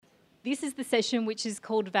This is the session which is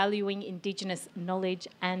called Valuing Indigenous Knowledge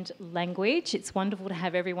and Language. It's wonderful to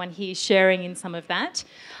have everyone here sharing in some of that.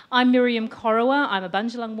 I'm Miriam Corowa. I'm a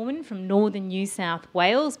Bundjalung woman from northern New South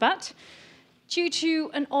Wales, but due to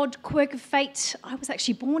an odd quirk of fate, I was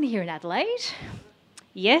actually born here in Adelaide.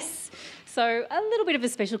 Yes, so a little bit of a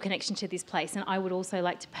special connection to this place, and I would also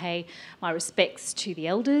like to pay my respects to the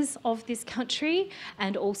elders of this country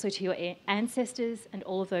and also to your ancestors and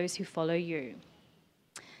all of those who follow you.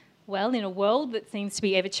 Well, in a world that seems to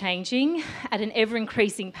be ever-changing at an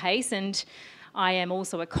ever-increasing pace, and I am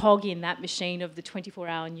also a cog in that machine of the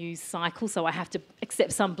 24-hour news cycle, so I have to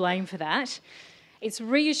accept some blame for that, it's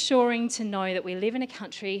reassuring to know that we live in a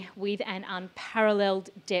country with an unparalleled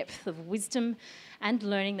depth of wisdom and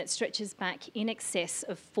learning that stretches back in excess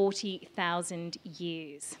of 40,000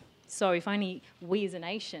 years. So if only we as a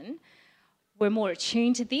nation were more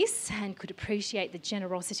attuned to this and could appreciate the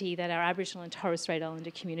generosity that our Aboriginal and Torres Strait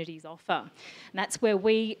Islander communities offer. And that's where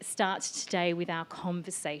we start today with our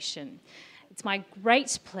conversation. It's my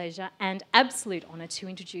great pleasure and absolute honour to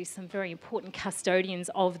introduce some very important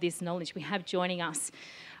custodians of this knowledge. We have joining us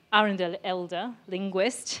Arundel Elder,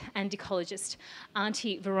 linguist and ecologist,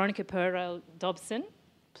 Auntie Veronica Pearl Dobson.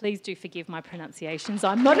 Please do forgive my pronunciations.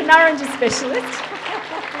 I'm not an Arundel specialist.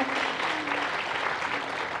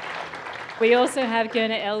 We also have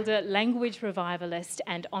Gurna Elder, language revivalist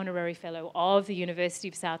and honorary fellow of the University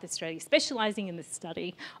of South Australia, specialising in the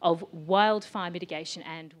study of wildfire mitigation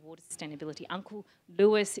and water sustainability. Uncle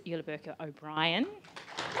Lewis Yulaburka O'Brien.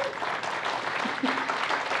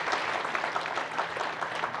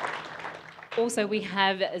 Also, we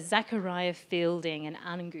have Zachariah Fielding, an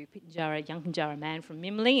Anangu Pitjara Yankunytjatjara man from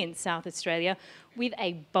Mimley in South Australia, with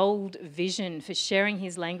a bold vision for sharing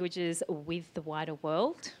his languages with the wider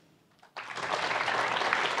world.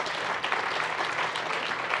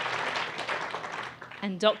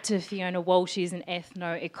 And Dr. Fiona Walsh is an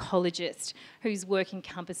ethno-ecologist whose work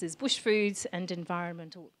encompasses bush foods and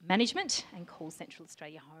environmental management and calls Central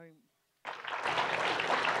Australia home.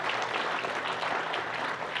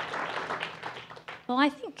 Well, I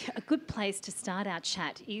think a good place to start our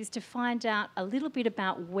chat is to find out a little bit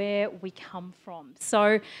about where we come from.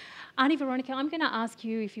 So, Auntie Veronica, I'm going to ask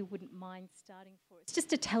you, if you wouldn't mind starting for us, just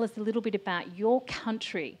to tell us a little bit about your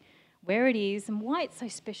country, where it is and why it's so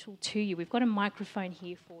special to you. We've got a microphone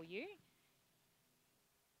here for you.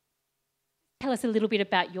 Tell us a little bit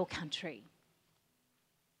about your country.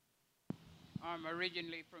 I'm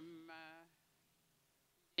originally from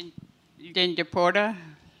Ginjaporta,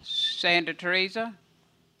 Santa Teresa.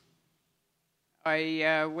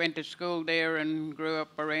 I went to school there and grew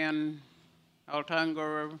up around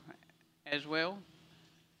Altunga as well,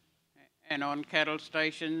 and on cattle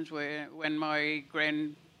stations when my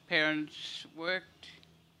grandparents worked.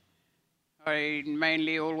 I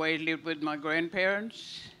mainly always lived with my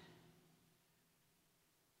grandparents.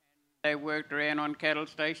 They worked around on cattle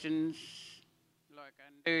stations like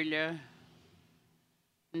Andulia,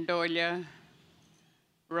 Ndolia,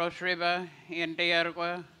 Ross River,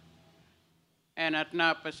 Yandiarwa, and at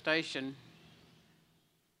Napa Station.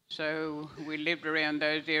 So we lived around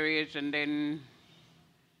those areas, and then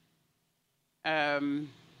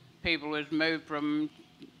people was moved from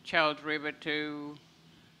Charles River to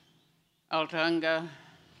Altunga.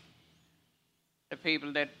 The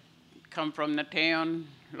people that come from the town,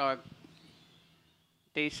 like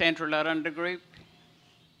the Central Arundel group,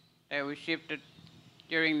 they were shifted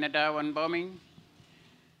during the Darwin bombing.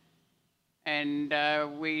 And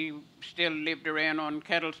we still lived around on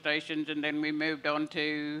cattle stations, and then we moved on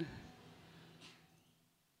to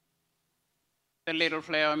the Little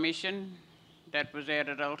Flower Mission that was out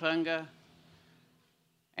at Altunga,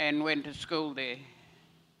 and went to school there.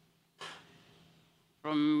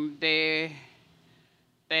 From there,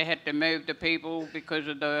 they had to move the people because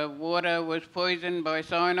of the water was poisoned by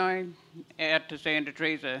cyanide out to Santa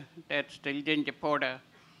Teresa. That's the Ginjaporta.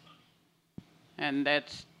 And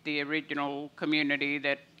that's the original community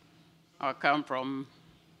that I come from.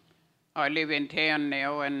 I live in town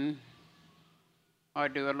now, and I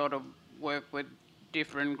do a lot of work with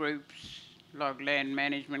different groups, like land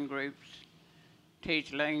management groups,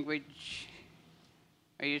 teach language.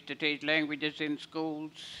 I used to teach languages in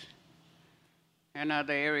schools and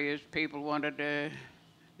other areas. People wanted to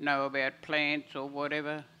know about plants or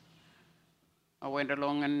whatever. I went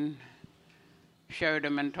along and showed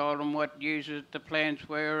them and told them what uses the plants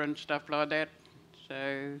were and stuff like that.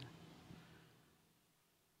 So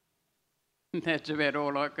that's about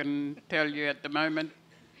all I can tell you at the moment.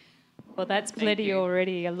 Well, that's plenty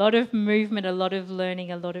already. A lot of movement, a lot of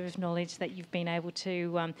learning, a lot of knowledge that you've been able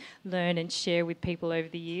to learn and share with people over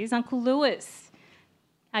the years. Uncle Lewis,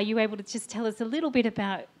 Are you able to just tell us a little bit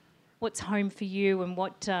about what's home for you and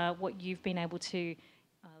what you've been able to,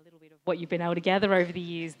 a little bit of what you've been able to gather over the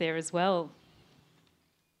years there as well?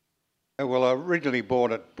 Well, I originally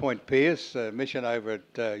born at Point Pearce, a mission over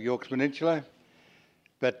at Yorke's Peninsula.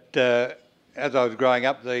 But as I was growing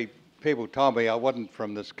up, the people told me I wasn't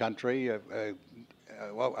from this country. I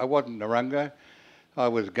wasn't Narungga. I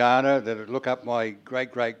was Kaurna. They'd look up my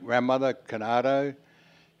great-great-grandmother, Kanado.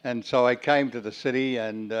 And so I came to the city,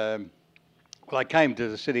 and I came to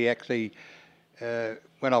the city actually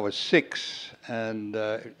when I was 6, and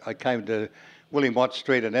I came to William Watt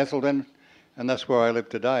Street in Esselden, and that's where I live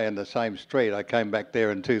today, in the same street. I came back there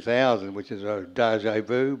in 2000, which is a deja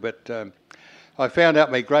vu, but I found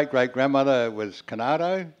out my great-great-grandmother was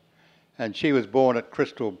Kanado, and she was born at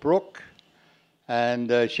Crystal Brook,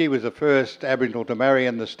 and she was the first Aboriginal to marry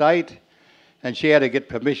in the state, and she had to get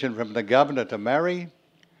permission from the governor to marry,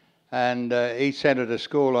 and he sent her to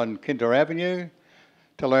school on Kinter Avenue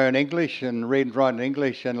to learn English and read and write in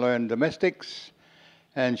English and learn domestics,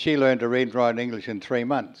 and she learned to read and write in English in 3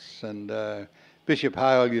 months. And Bishop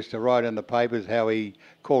Hale used to write in the papers how he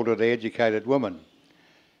called her the educated woman.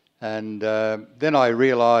 And then I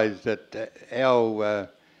realised that our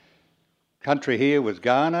country here was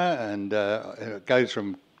Kaurna, and it goes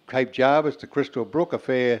from Cape Jarvis to Crystal Brook, a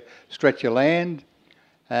fair stretch of land.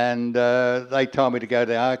 And they told me to go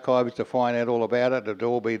to the archives to find out all about it. It'd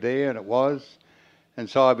all be there, and it was. And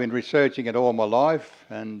so I've been researching it all my life.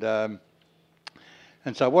 And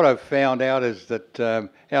so what I've found out is that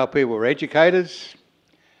our people were educators.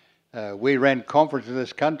 We ran conferences in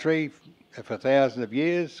this country for thousands of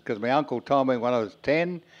years, because my uncle told me when I was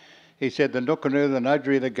 10, he said the Nukunu, the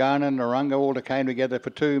Nudgee, the Kaurna and the Narungga all came together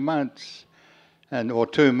for 2 months, or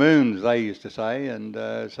 2 moons, they used to say.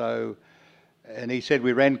 And he said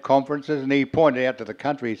we ran conferences, and he pointed out to the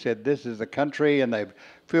country, he said, this is the country, and they've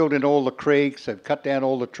filled in all the creeks, they've cut down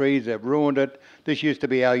all the trees, they've ruined it. This used to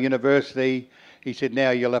be our university. He said,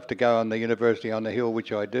 now you'll have to go on the university on the hill,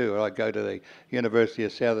 which I do. I go to the University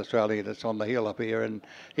of South Australia that's on the hill up here, and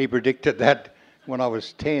he predicted that when I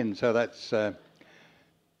was 10, so that's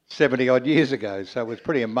 70 odd years ago. So it was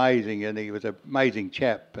pretty amazing, and he was an amazing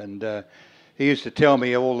chap. And he used to tell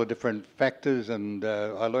me all the different factors, and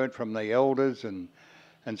I learned from the elders, and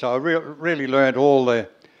so I really learned all the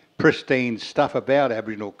pristine stuff about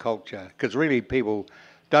Aboriginal culture, because really people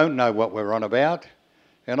don't know what we're on about.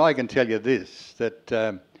 And I can tell you this,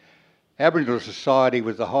 that Aboriginal society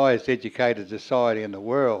was the highest educated society in the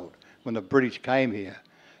world when the British came here,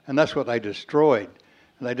 and that's what they destroyed.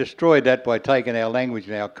 And they destroyed that by taking our language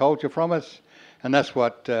and our culture from us, and that's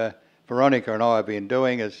what Veronica and I have been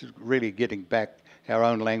doing, is really getting back our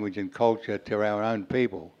own language and culture to our own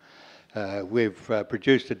people. We've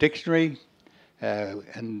produced a dictionary,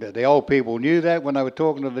 and the old people knew that when they were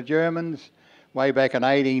talking to the Germans way back in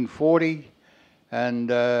 1840, and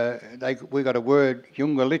we got a word,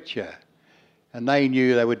 Yungalitsha, and they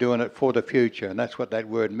knew they were doing it for the future, and that's what that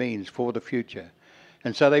word means, for the future.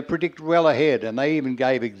 And so they predict well ahead, and they even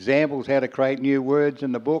gave examples how to create new words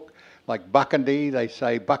in the book. Like buckandy, they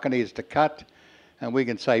say buckandy is to cut, and we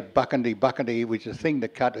can say buckandy, which is a thing to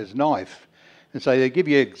cut as knife. And so they give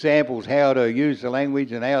you examples how to use the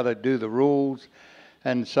language and how to do the rules.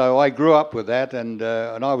 And so I grew up with that, and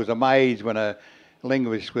I was amazed when a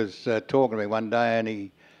linguist was talking to me one day,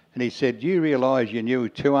 and he said, "Do you realise you knew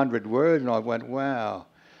 200 words?" And I went, "Wow."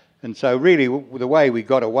 And so really the way we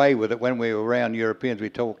got away with it when we were around Europeans,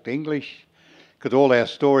 we talked English, because all our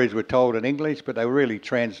stories were told in English, but they were really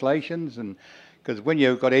translations. And because when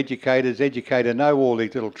you've got educators know all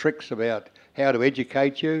these little tricks about how to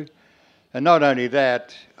educate you. And not only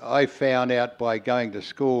that, I found out by going to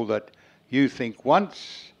school that you think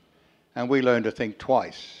once and we learn to think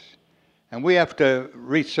twice. And we have to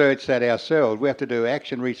research that ourselves. We have to do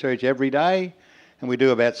action research every day, and we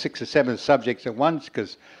do about 6 or 7 subjects at once,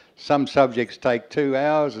 because some subjects take 2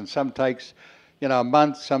 hours and some takes, a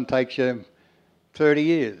month, some takes you 30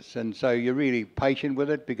 years. And so you're really patient with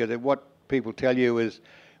it, because what people tell you is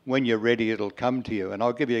when you're ready, it'll come to you. And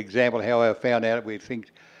I'll give you an example how I found out we think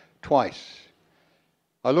twice.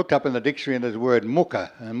 I looked up in the dictionary and there's the word muka,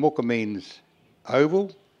 and muka means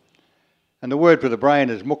oval. And the word for the brain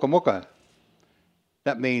is muka muka.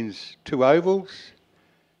 That means 2 ovals.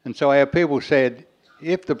 And so our people said,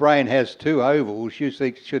 if the brain has 2 ovals, you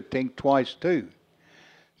should think twice too.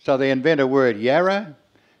 So they invent a word Yarra,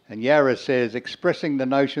 and Yarra says expressing the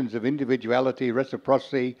notions of individuality,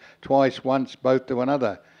 reciprocity, twice, once, both to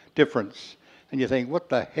another, difference. And you think, what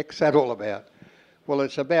the heck's that all about? Well,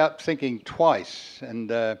 it's about thinking twice. And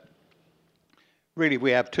really we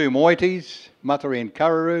have 2 moieties, Mathari and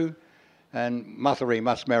Karuru, and Mathuri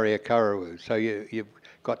must marry a Korowu. So you've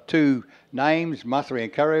got two names, Mathuri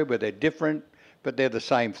and Korowu, but they're different, but they're the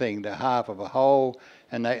same thing. They're half of a whole,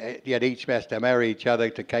 and yet each has to marry each other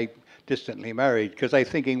to keep distantly married, because they're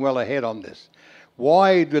thinking well ahead on this.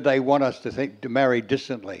 Why do they want us to marry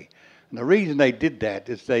distantly? And the reason they did that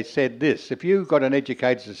is they said this: if you've got an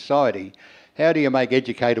educated society, how do you make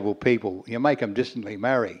educatable people? You make them distantly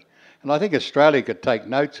marry. And I think Australia could take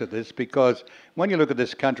notes of this, because when you look at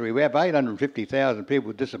this country, we have 850,000 people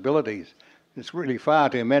with disabilities. It's really far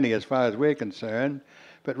too many as far as we're concerned,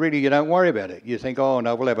 but really you don't worry about it. You think, oh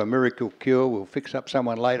no, we'll have a miracle cure, we'll fix up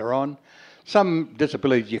someone later on. Some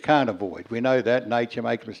disabilities you can't avoid. We know that. Nature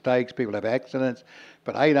makes mistakes, people have accidents,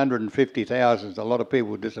 but 850,000 is a lot of people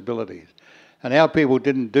with disabilities. And our people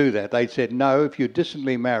didn't do that. They said, no, if you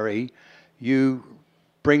distantly marry, you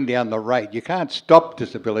bring down the rate. You can't stop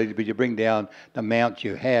disability, but you bring down the amount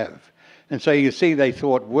you have. And so you see they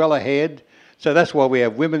thought well ahead. So that's why we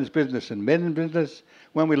have women's business and men's business.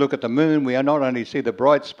 When we look at the moon, we not only see the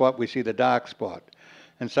bright spot, we see the dark spot.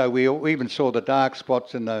 And so we even saw the dark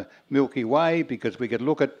spots in the Milky Way, because we could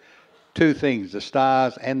look at two things, the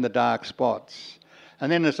stars and the dark spots.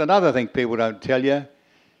 And then there's another thing people don't tell you,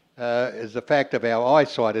 is the fact of our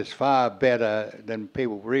eyesight is far better than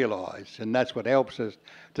people realise, and that's what helps us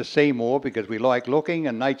to see more, because we like looking,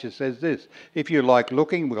 and nature says this: if you like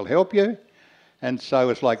looking, we'll help you. And so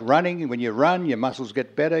it's like running. When you run, your muscles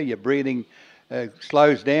get better, your breathing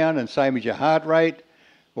slows down, and same as your heart rate.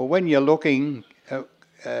 Well, when you're looking,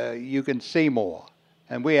 you can see more,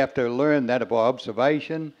 and we have to learn that by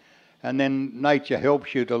observation, and then nature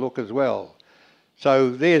helps you to look as well.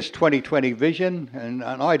 So there's 20/20 vision, and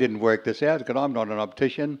I didn't work this out because I'm not an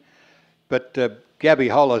optician, but Gabby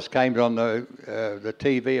Hollis came on the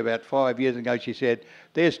TV about 5 years ago. She said,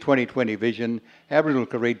 there's 20/20 vision. Aboriginal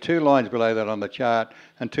can read 2 lines below that on the chart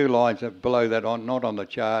and 2 lines below that not on the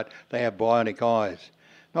chart. They have bionic eyes.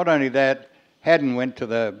 Not only that, Haddon went to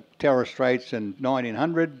the Torres Straits in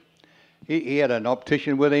 1900. He had an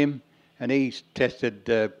optician with him, and he tested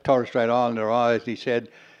Torres Strait Islander eyes. He said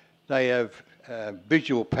they have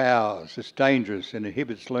visual powers. It's dangerous and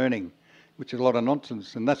inhibits learning, which is a lot of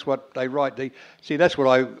nonsense. And that's what they write. See, that's what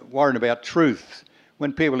I worry about, truth.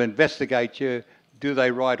 When people investigate you, do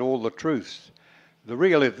they write all the truths? The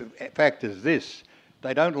real fact is this: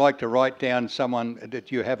 they don't like to write down someone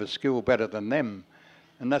that you have a skill better than them.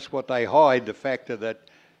 And that's what they hide, the fact that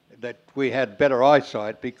we had better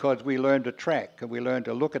eyesight because we learned to track and we learned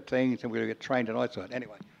to look at things and we get trained in eyesight.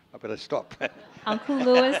 Anyway, I better stop. Uncle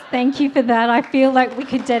Lewis, thank you for that. I feel like we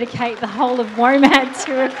could dedicate the whole of WOMAD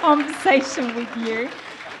to a conversation with you.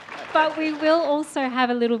 But we will also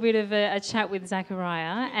have a little bit of a chat with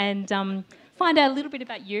Zachariah and find out a little bit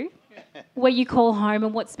about you, what you call home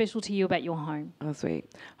and what's special to you about your home. Oh, sweet.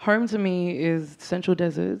 Home to me is Central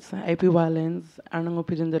Deserts, APY lands,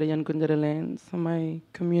 Arnangopidindara Yankundara lands. My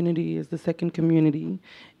community is the second community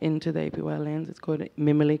into the APY lands. It's called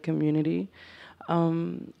Mimili community.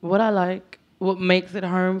 What makes it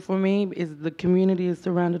home for me is the community is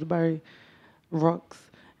surrounded by rocks,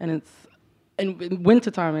 and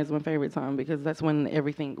winter time is my favorite time because that's when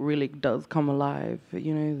everything really does come alive.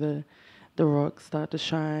 You know, the rocks start to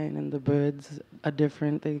shine and the birds are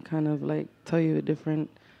different. They kind of like tell you a different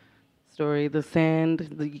story. The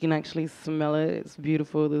sand, you can actually smell it. It's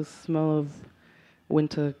beautiful. The smell of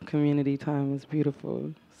winter community time is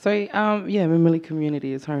beautiful. So, Mimili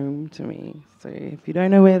community is home to me. So if you don't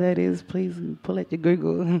know where that is, please pull out your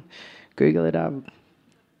Google, Google it up.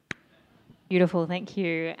 Beautiful, thank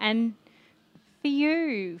you. And for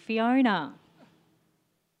you, Fiona,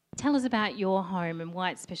 tell us about your home and why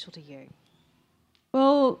it's special to you.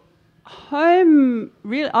 Well, home,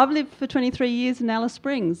 really, I've lived for 23 years in Alice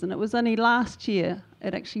Springs, and it was only last year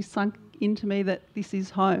it actually sunk into me that this is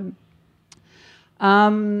home.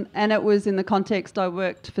 And it was in the context, I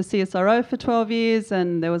worked for CSIRO for 12 years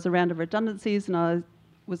and there was a round of redundancies and I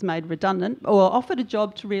was made redundant or offered a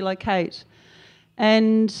job to relocate.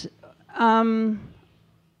 And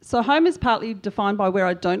so home is partly defined by where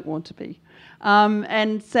I don't want to be.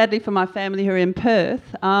 And sadly for my family who are in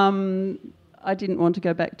Perth, I didn't want to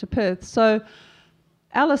go back to Perth. So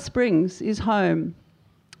Alice Springs is home,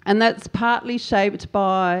 and that's partly shaped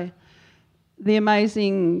by the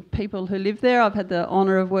amazing people who live there. I've had the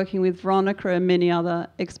honour of working with Veronica and many other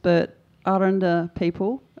expert Aranda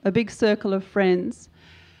people, a big circle of friends.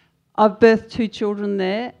 I've birthed 2 children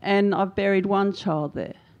there and I've buried 1 child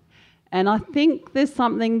there. And I think there's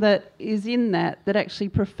something that is in that actually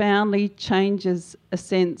profoundly changes a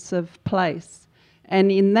sense of place.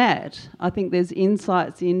 And in that, I think there's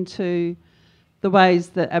insights into the ways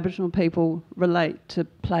that Aboriginal people relate to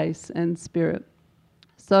place and spirit.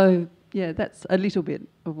 So, yeah, that's a little bit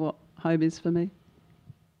of what home is for me.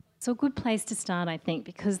 It's a good place to start, I think,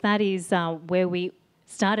 because that is where we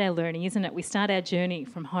start our learning, isn't it? We start our journey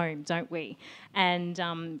from home, don't we? And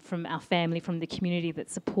from our family, from the community that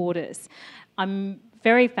support us. I'm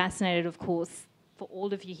very fascinated, of course, for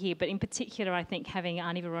all of you here, but in particular, I think having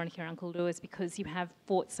Auntie Veronica and Uncle Lewis, because you have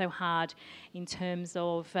fought so hard in terms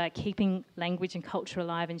of keeping language and culture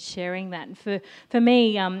alive and sharing that. And for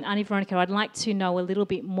me, Auntie Veronica, I'd like to know a little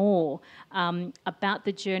bit more about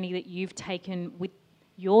the journey that you've taken with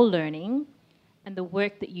your learning and the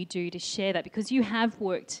work that you do to share that, because you have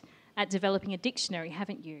worked at developing a dictionary,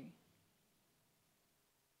 haven't you?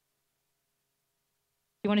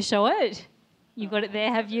 You want to show it? You've got it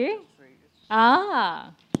there, have you?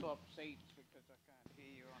 Ah. Swap seats because I can't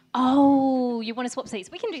hear you on. Oh, you want to swap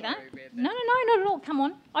seats? We can do that. Sorry about that. No, not at all. Come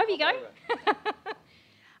on. Over you go.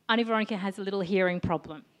 Auntie Veronica has a little hearing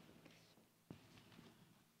problem.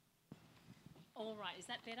 All right, is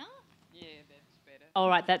that better? Yeah, that's better. All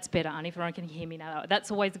right, that's better. Auntie Veronica can hear me now.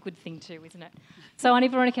 That's always a good thing too, isn't it? So, Auntie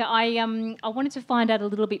Veronica, I wanted to find out a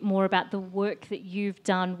little bit more about the work that you've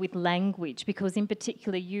done with language, because in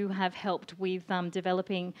particular you have helped with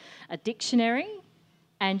developing a dictionary,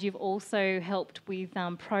 and you've also helped with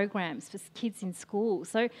programs for kids in school.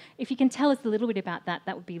 So, if you can tell us a little bit about that,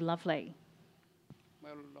 that would be lovely.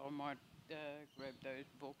 Well, I might grab those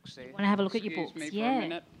books there. Want to have a look at your Excuse books? me for a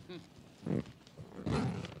minute.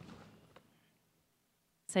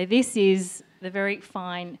 So this is the very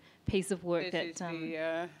fine piece of work This is that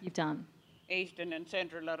the you've done. Eastern and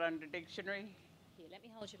Central Arunda Dictionary. Here, let me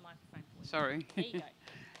hold your microphone for you. Sorry. There you go.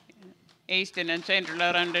 Eastern and Central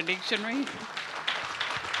Arunda Dictionary.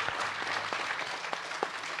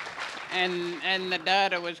 And the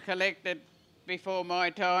data was collected before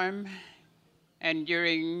my time and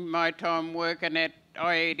during my time working at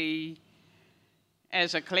IAD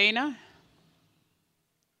as a cleaner.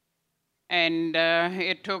 And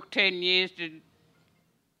it took 10 years to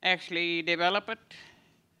actually develop it.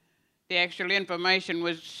 The actual information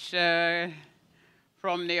was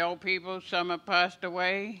from the old people. Some have passed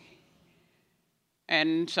away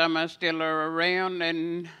and some are still around,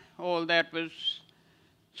 and all that was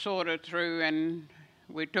sorted through, and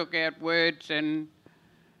we took out words and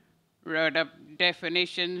wrote up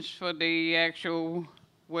definitions for the actual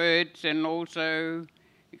words, and also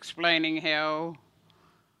explaining how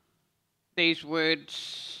these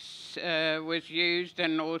words was used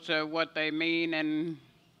and also what they mean and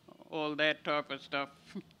all that type of stuff.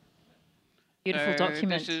 Beautiful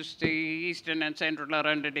document. This is the Eastern and Central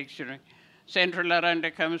Arunda Dictionary. Central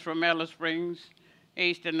Arunda comes from Alice Springs.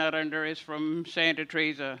 Eastern Arunda is from Santa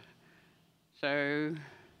Teresa. So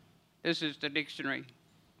this is the dictionary.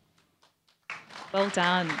 Well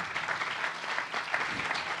done.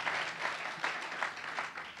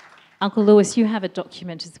 Uncle Lewis, you have a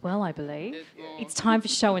document as well, I believe. It's time for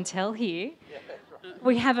show and tell here.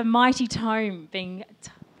 We have a mighty tome being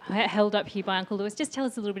held up here by Uncle Lewis. Just tell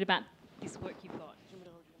us a little bit about this work you've got.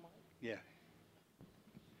 Yeah.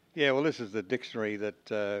 Yeah, well, this is the dictionary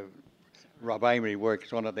that Rob Amory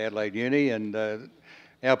works on at the Adelaide Uni, and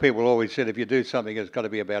our people always said if you do something, it's got to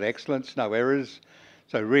be about excellence, no errors.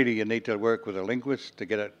 So really you need to work with a linguist to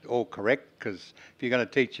get it all correct, because if you're going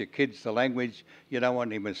to teach your kids the language, you don't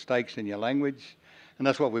want any mistakes in your language. And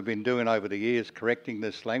that's what we've been doing over the years, correcting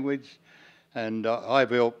this language. And I've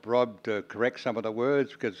helped Rob to correct some of the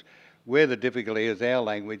words, because where the difficulty is our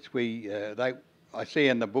language, I see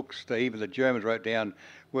in the books that even the Germans wrote down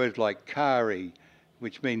words like kari,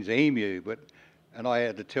 which means emu, and I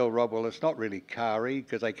had to tell Rob, well, it's not really kari,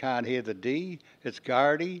 because they can't hear the D, it's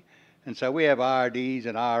gardi. And so we have RDs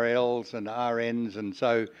and RLs and RNs, and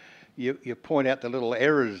so you point out the little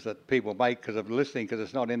errors that people make because of listening, because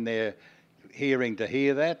it's not in their hearing to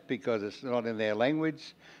hear that, because it's not in their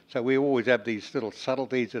language. So we always have these little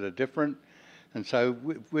subtleties that are different. And so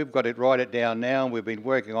we've got it, write it down now, and we've been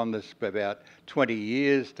working on this for about 20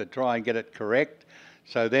 years to try and get it correct.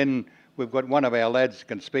 So then we've got one of our lads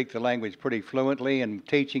can speak the language pretty fluently, and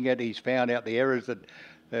teaching it, he's found out the errors that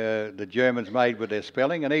the Germans made with their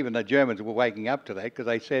spelling, and even the Germans were waking up to that, because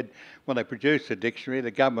they said when they produced the dictionary, the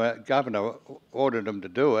governor ordered them to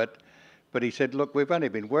do it, but he said, look, we've only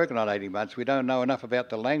been working on 18 months, we don't know enough about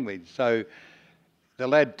the language. So the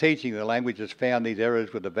lad teaching the language has found these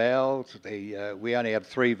errors with the vowels. We only have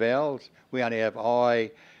 3 vowels. We only have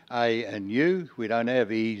I, A and U. We don't have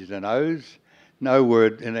E's and O's. No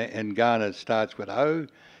word in Ghana starts with O.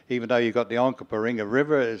 Even though you've got the Onkaparinga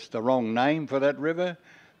River, it's the wrong name for that river.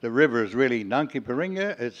 The river is really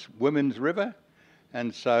Nunkiparinga, it's Women's River.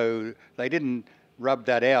 And so they didn't rub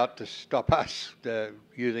that out to stop us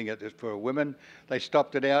using it for women. They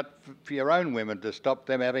stopped it out for your own women, to stop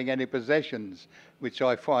them having any possessions, which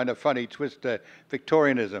I find a funny twist to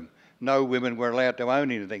Victorianism. No women were allowed to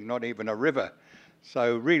own anything, not even a river.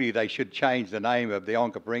 So really they should change the name of the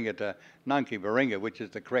Onkaparinga to Nunki which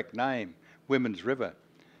is the correct name, Women's River.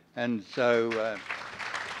 And so,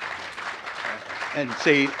 and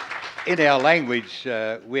see, in our language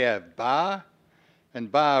we have bar, and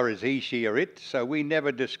bar is he, she or it, so we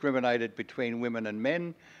never discriminated between women and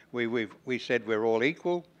men. We said we're all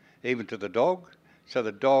equal, even to the dog. So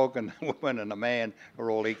the dog and the woman and the man are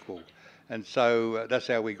all equal. And so that's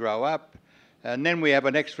how we grow up. And then we have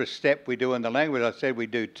an extra step we do in the language. I said we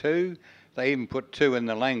do two. They even put two in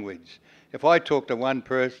the language. If I talk to one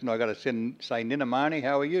person, I've got to say, Ninamani,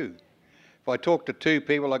 how are you? If I talk to two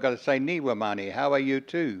people, I've got to say, Niwamani, how are you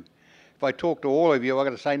too? If I talk to all of you, I've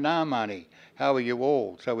got to say, Namani, how are you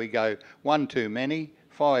all? So we go 1 too many,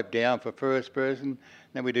 5 down for first person,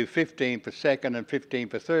 then we do 15 for second and 15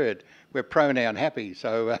 for third. We're pronoun happy,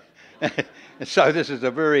 so so this is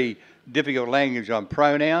a very difficult language on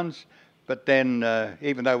pronouns, but then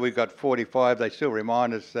even though we've got 45, they still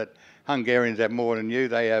remind us that Hungarians have more than you.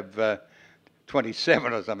 They have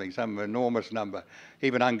 27 or something, some enormous number.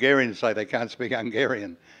 Even Hungarians say they can't speak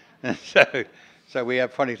Hungarian. So we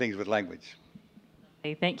have funny things with language.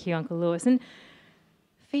 Thank you, Uncle Lewis. And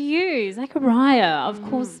for you, Zachariah, of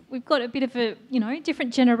course, we've got a bit of a,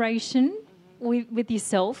 different generation with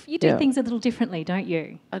yourself. You do things a little differently, don't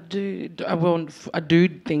you? I do. I do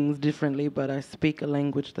things differently, but I speak a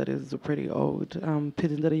language that is pretty old.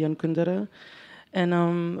 Pidindara Yankundara.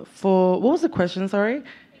 And what was the question, sorry?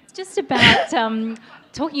 It's just about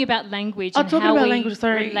talking about language and talking how about we language,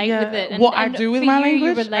 sorry, relate with it. What I do with my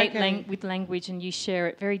language? You relate with language and you share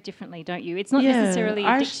it very differently, don't you? It's not necessarily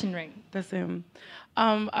a dictionary. That's him.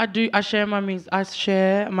 I share my music. I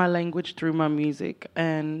share my language through my music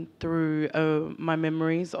and through my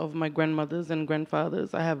memories of my grandmothers and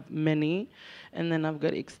grandfathers. I have many, and then I've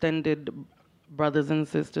got extended brothers and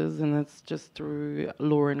sisters, and that's just through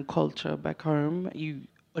law and culture back home. You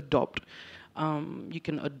adopt. You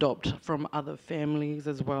can adopt from other families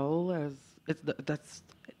as well as that's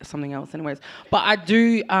something else, anyways. But I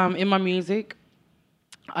do in my music.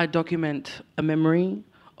 I document a memory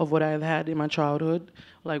of what I've had in my childhood.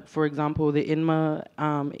 Like, for example, the Inma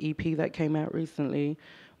EP that came out recently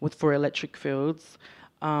for Electric Fields.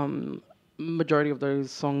 Majority of those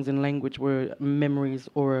songs in language were memories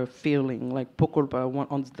or a feeling. Like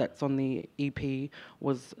Pukulpa, that's on the EP,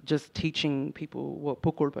 was just teaching people what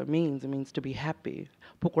Pukulpa means. It means to be happy.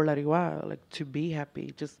 Pukulariwa, like to be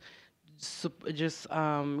happy. Just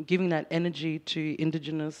giving that energy to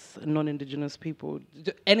Indigenous, non-Indigenous people.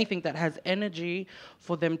 Anything that has energy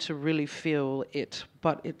for them to really feel it.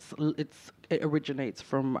 But it originates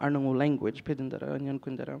from Arnongo language, Pidindara and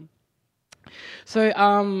Yankundara. So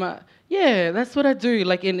that's what I do.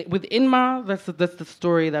 Like with Inma, that's the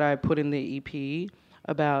story that I put in the EP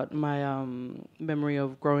about my memory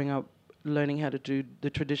of growing up, learning how to do the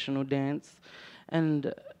traditional dance,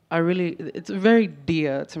 and it's very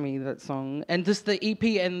dear to me, that song. And just the EP.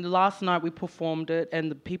 And last night we performed it, and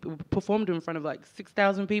the people performed it in front of like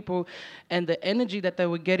 6,000 people, and the energy that they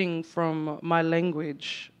were getting from my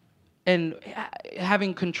language. And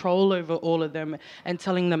having control over all of them and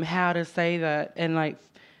telling them how to say that, and like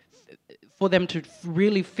for them to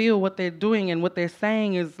really feel what they're doing and what they're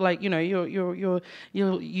saying is like, you're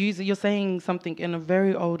saying something in a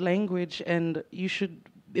very old language, and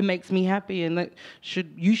it makes me happy, and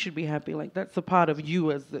you should be happy. Like, that's a part of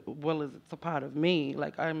you as well as it's a part of me.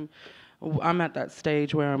 Like, I'm at that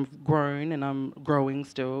stage where I'm grown and I'm growing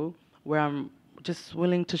still, where I'm just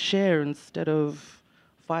willing to share instead of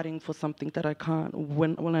fighting for something that I can't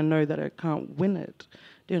win when I know that I can't win it.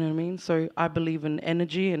 Do you know what I mean? So I believe in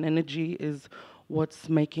energy, and energy is what's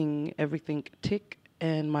making everything tick,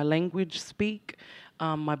 and my language speak,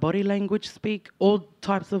 my body language speak, all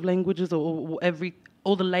types of languages, or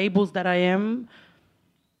all the labels that I am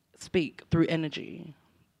speak through energy.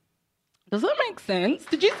 Does that make sense?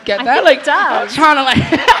 Did you get that? It does. I'm trying to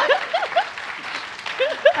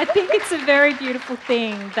I think it's a very beautiful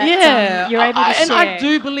thing that you're able to share. And I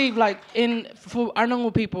do believe, like, for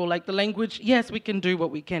Arnongo people, like, the language, yes, we can do what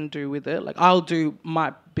we can do with it. Like, I'll do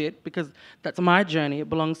my bit because that's my journey. It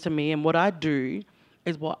belongs to me. And what I do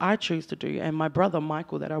is what I choose to do. And my brother,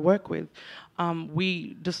 Michael, that I work with,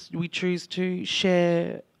 we choose to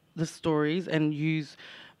share the stories and use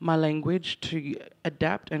my language to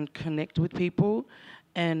adapt and connect with people.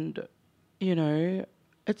 And,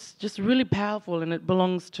 it's just really powerful, and it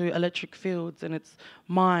belongs to Electric Fields, and it's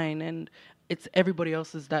mine, and it's everybody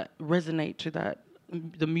else's that resonate to that,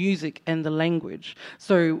 the music and the language.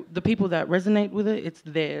 So the people that resonate with it, it's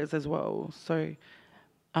theirs as well. So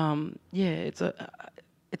yeah, it's an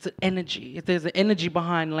energy. There's an energy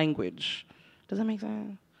behind language. Does that make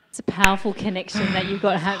sense? It's a powerful connection that you've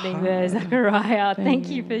got happening there, Zachariah. Thank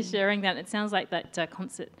you for sharing that. It sounds like that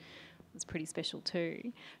concert was pretty special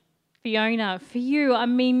too. Fiona, for you, I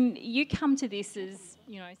mean, you come to this as,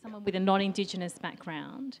 you know, someone with a non-Indigenous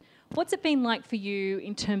background. What's it been like for you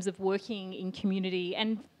in terms of working in community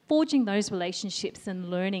and forging those relationships and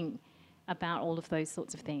learning about all of those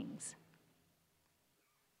sorts of things?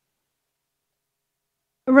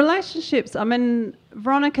 Relationships, I mean,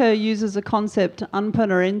 Veronica uses a concept,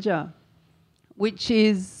 Anpanarenja, which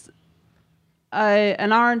is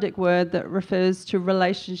an Arandic word that refers to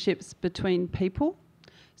relationships between people.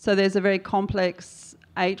 So there's a very complex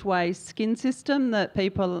 8-way skin system that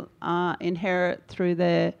people inherit through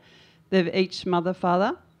their each mother,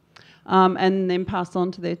 father, and then pass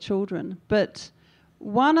on to their children. But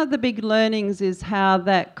one of the big learnings is how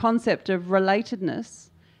that concept of relatedness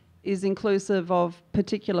is inclusive of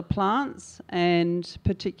particular plants and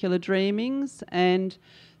particular dreamings. And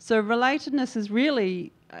so relatedness is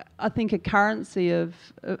really, I think, a currency of,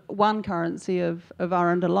 one currency of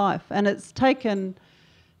Aranda life. And it's taken,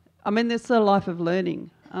 I mean, it's a life of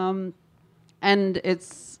learning. And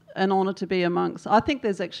it's an honour to be amongst. I think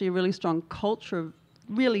there's actually a really strong culture,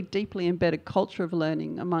 really deeply embedded culture of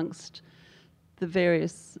learning amongst the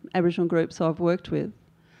various Aboriginal groups I've worked with.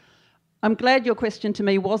 I'm glad your question to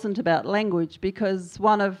me wasn't about language, because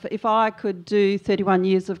if I could do 31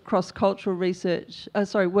 years of cross-cultural research,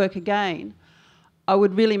 work again, I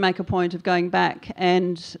would really make a point of going back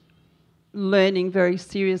and learning very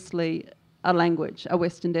seriously a language, a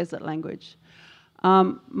Western Desert language.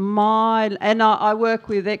 I work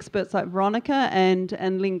with experts like Veronica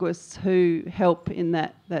and linguists who help in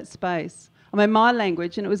that space. I mean, my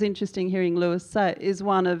language, and it was interesting hearing Lewis say, is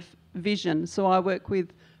one of vision. So I work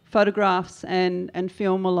with photographs and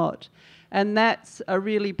film a lot. And that's a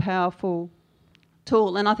really powerful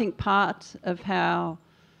tool. And I think part of how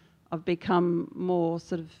I've become more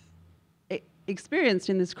sort of experienced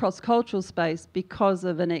in this cross-cultural space because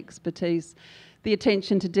of an expertise, the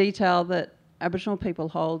attention to detail that Aboriginal people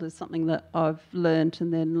hold is something that I've learnt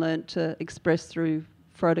and then learnt to express through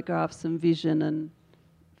photographs and vision and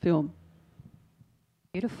film.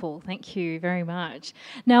 Beautiful, thank you very much.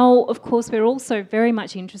 Now, of course, we're also very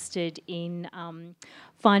much interested in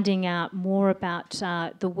finding out more about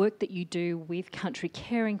the work that you do with Country,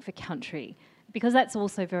 caring for country, because that's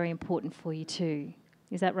also very important for you too.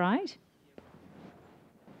 Is that right?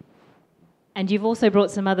 And you've also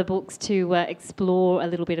brought some other books to explore a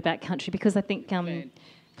little bit about country, because I think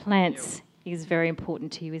plants is very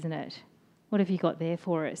important to you, isn't it? What have you got there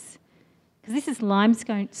for us? Because this is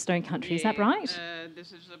limestone country, is that right?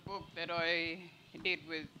 This is a book that I did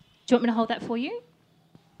with... Do you want me to hold that for you?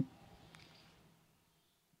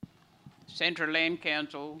 Central Land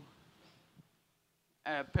Council,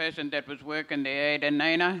 a person that was working there, Ada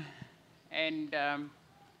Naina, and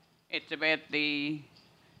it's about the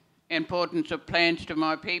importance of plants to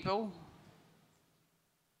my people,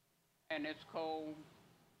 and it's called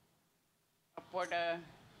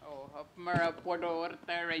Mara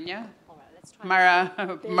Podortarenya.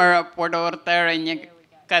 Mara Podortarenya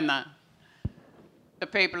Kana. The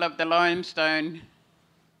people of the limestone.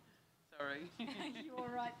 Sorry. You're all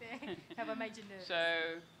right there. Have I made you nervous? So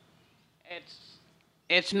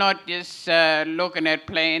it's not just looking at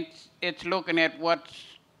plants, it's looking at what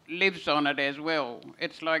lives on it as well.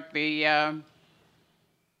 It's like the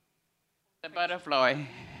butterfly,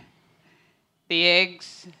 the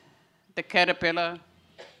eggs, the caterpillar,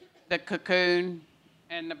 the cocoon,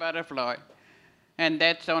 and the butterfly. And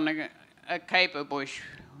that's on a caper bush.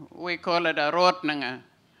 We call it a rotnanga,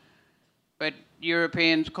 but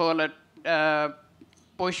Europeans call it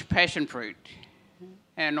bush passion fruit.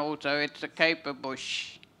 And also it's a caper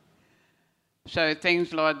bush. So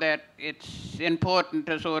things like that, it's important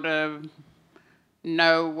to sort of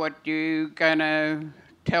know what you're going to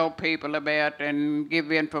tell people about and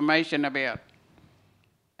give information about.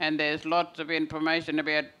 And there's lots of information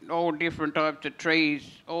about all different types of trees.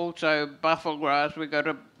 Also buffalo grass, we've got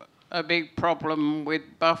a big problem with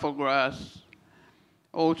buffalo grass.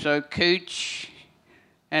 Also cooch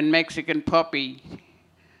and Mexican poppy.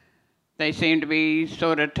 They seem to be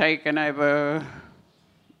sort of taken over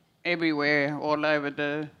everywhere, all over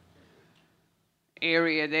the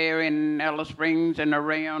area there in Alice Springs and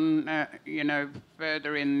around,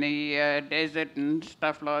 further in the desert and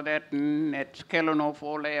stuff like that, and it's killing off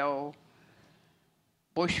all our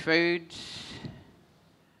bush foods.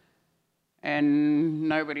 and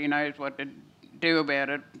nobody knows what to do about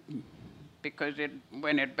it because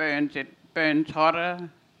when it burns hotter,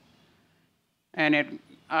 and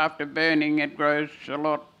after burning it grows a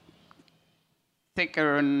lot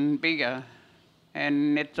thicker and bigger,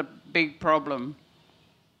 and it's a big problem.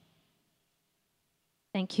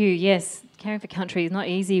 Thank you. Yes, caring for country is not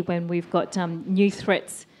easy when we've got new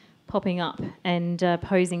threats popping up and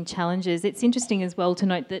posing challenges. It's interesting as well to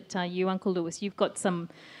note that you, Uncle Lewis, you've got some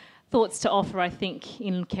thoughts to offer, I think,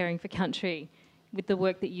 in caring for country with the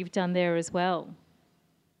work that you've done there as well.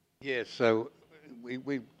 Yes, so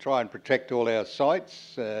we try and protect all our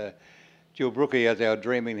sites. Jill Brookie is our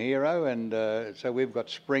dreaming hero, and so we've got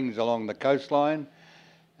springs along the coastline,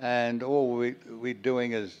 and all we're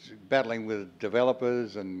doing is battling with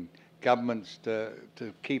developers and governments to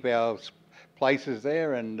keep our places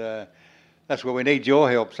there, and that's where we need your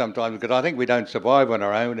help sometimes, because I think we don't survive on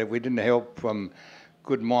our own. If we didn't help from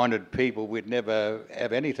good-minded people, we'd never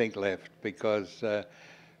have anything left, because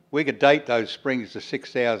we could date those springs to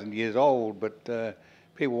 6,000 years old, but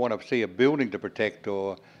people want to see a building to protect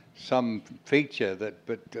or some feature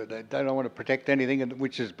but they don't want to protect anything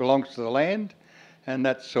which belongs to the land, and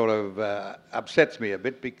that sort of upsets me a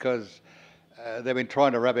bit, because they've been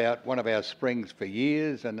trying to rub out one of our springs for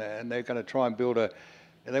years, and they're going to try and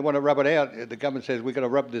they want to rub it out. The government says we're going to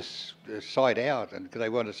rub this site out, and because they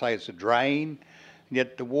want to say it's a drain, and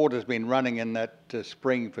yet the water's been running in that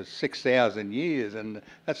spring for 6,000 years, and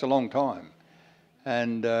that's a long time,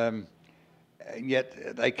 and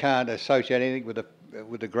yet they can't associate anything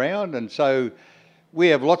with the ground, and so we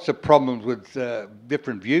have lots of problems with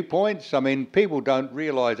different viewpoints. I mean, people don't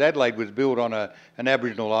realise Adelaide was built on an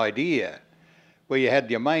Aboriginal idea, where you had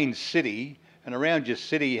your main city, and around your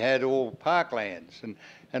city you had all parklands,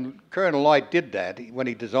 and Colonel Light did that when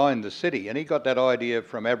he designed the city, and he got that idea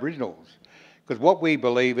from Aboriginals, because what we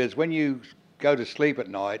believe is when you go to sleep at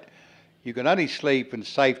night, you can only sleep in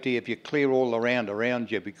safety if you clear all around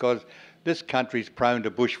you, because this country's prone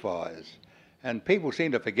to bushfires. And people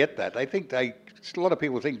seem to forget that. A lot of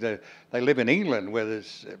people think that they live in England where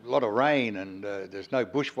there's a lot of rain and there's no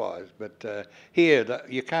bushfires, but here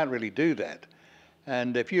you can't really do that.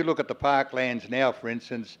 And if you look at the parklands now, for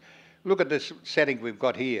instance, look at this setting we've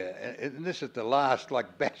got here. And this is the last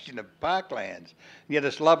bastion of parklands. And yet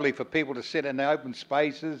it's lovely for people to sit in the open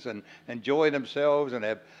spaces and enjoy themselves and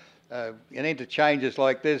have interchanges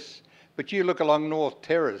like this. But you look along North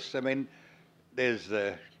Terrace, I mean, there's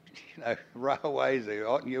the railways,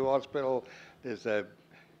 the new hospital, there's there's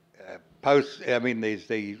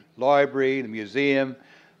the library, the museum,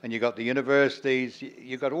 and you've got the universities.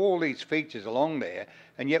 You've got all these features along there,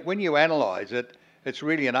 and yet when you analyse it, it's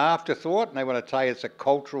really an afterthought, and they want to tell you it's a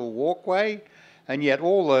cultural walkway, and yet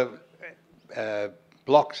all the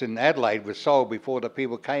blocks in Adelaide were sold before the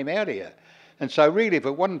people came out here. And so really, if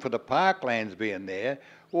it wasn't for the parklands being there,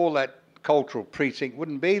 all that cultural precinct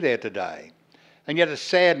wouldn't be there today. And yet it's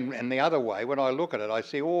sad in the other way. When I look at it, I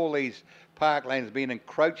see all these parklands being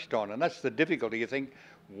encroached on, and that's the difficulty. You think,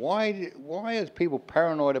 why is people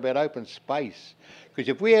paranoid about open space? Because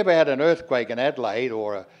if we ever had an earthquake in Adelaide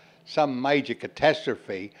or some major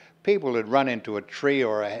catastrophe, people would run into a tree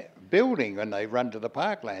or a building when they run to the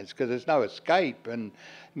parklands, because there's no escape. And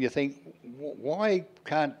you think, why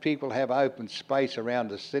can't people have open space around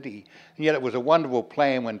the city? And yet it was a wonderful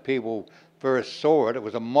plan when people first saw it. It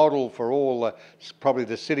was a model for all probably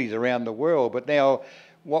the cities around the world. But now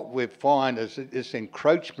what we find is this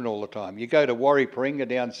encroachment all the time. You go to Warryparinga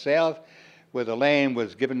down south, where the land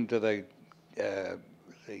was given to the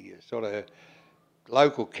sort of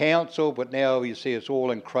local council, but now you see it's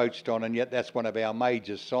all encroached on, and yet that's one of our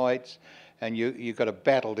major sites, and you've got to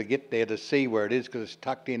battle to get there to see where it is, because it's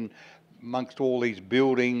tucked in amongst all these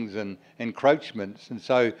buildings and encroachments. And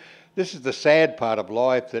so this is the sad part of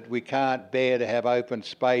life, that we can't bear to have open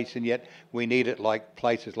space, and yet we need it like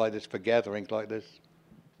places like this for gatherings like this.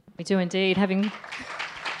 We do indeed. Having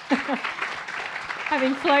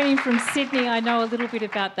flown in from Sydney, I know a little bit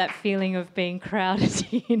about that feeling of being crowded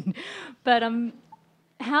in. But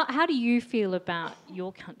how do you feel about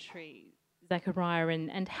your country, Zachariah,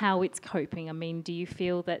 and how it's coping? I mean, do you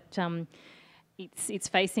feel that it's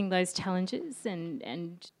facing those challenges,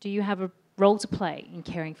 and do you have a role to play in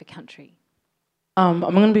caring for country? I'm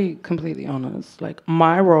going to be completely honest.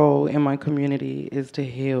 My role in my community is to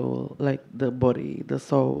heal, the body, the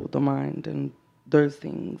soul, the mind, and those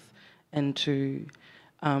things, and to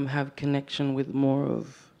have connection with more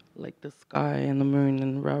of the sky and the moon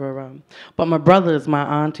and rah, rah, rah. But my brothers, my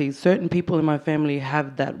aunties, certain people in my family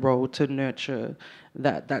have that role to nurture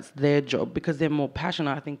that. That's their job, because they're more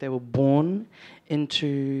passionate. I think they were born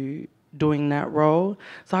into doing that role.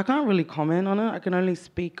 So I can't really comment on it. I can only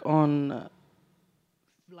speak on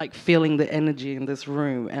like feeling the energy in this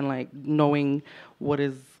room and like knowing what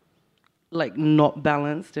is like not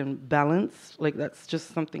balanced and balanced. Like that's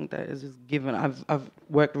just something that is just given. I've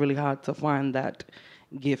worked really hard to find that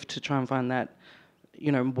gift, to try and find that,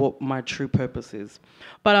 you know, what my true purpose is.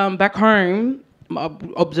 But back home,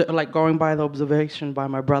 like going by the observation by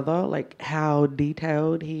my brother, like how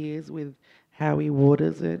detailed he is with how he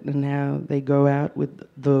waters it and how they go out with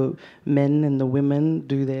the men and the women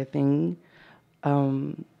do their thing. I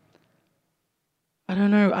don't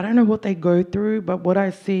know. I don't know what they go through, but what I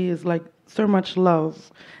see is like so much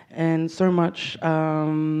love and so much.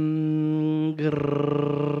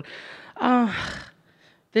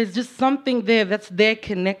 There's just something there that's their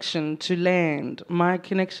connection to land. My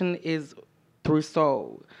connection is through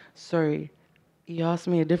soul. Sorry, you asked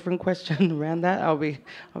me a different question around that. I'll be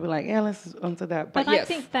like, yeah, let's answer that. But yes. I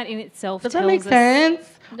think that in itself Does tells that make us... sense?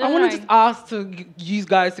 No, I no, want to just ask you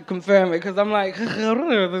guys to confirm it because I'm like, I don't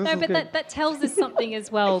know. No, but that tells us something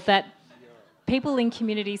as well, that people in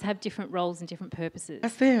communities have different roles and different purposes.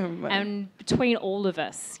 That's him. And between all of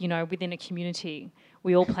us, you know, within a community,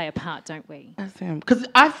 we all play a part, don't we? That's him. Because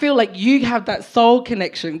I feel like you have that soul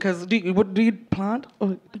connection. Because do you plant?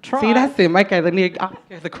 Or, Try. See, that's him. Okay, then you ask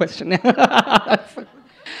the question now.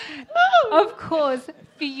 Of course,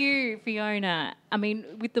 for you, Fiona, I mean,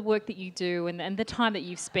 with the work that you do and the time that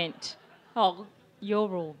you've spent,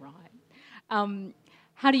 you're all right.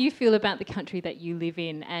 How do you feel about the country that you live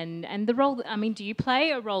in and the role, I mean, do you play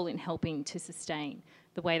a role in helping to sustain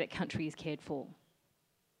the way that country is cared for?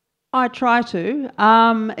 I try to.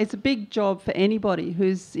 It's a big job for anybody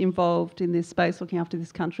who's involved in this space, looking after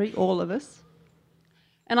this country, all of us.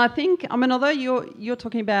 And I think, I mean, although you're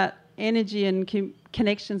talking about energy and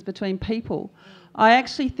connections between people, I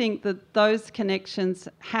actually think that those connections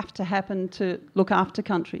have to happen to look after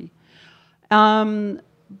country.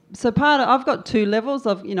 So I've got two levels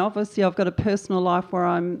of, you know, obviously I've got a personal life where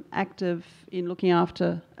I'm active in looking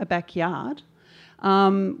after a backyard,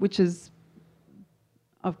 which is,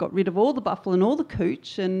 I've got rid of all the buffalo and all the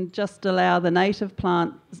cooch and just allow the native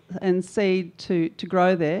plant and seed to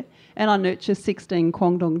grow there. And I nurture 16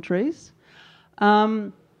 Kwangdong trees,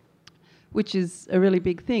 which is a really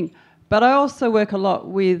big thing. But I also work a lot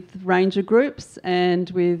with ranger groups and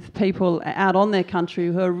with people out on their country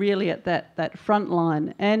who are really at that front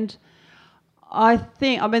line. And I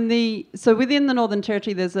think, I mean, so within the Northern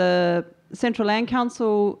Territory, there's a Central Land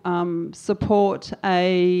Council support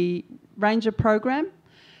a ranger program.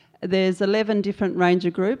 There's 11 different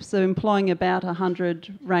ranger groups, so employing about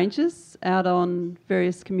 100 rangers out on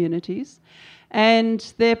various communities.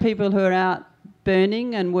 And they're people who are out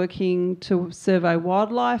burning and working to survey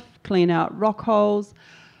wildlife, clean out rock holes.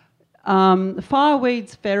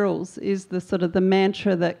 Fireweeds ferals is the sort of the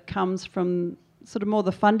mantra that comes from sort of more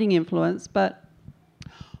the funding influence, but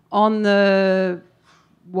on the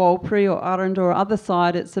Warlpiri or Aranda or other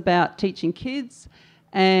side, it's about teaching kids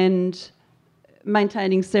and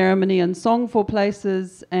maintaining ceremony and songful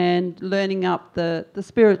places and learning up the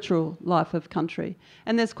spiritual life of country.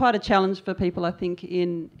 And there's quite a challenge for people, I think,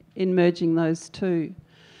 in merging those two.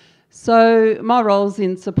 So my role's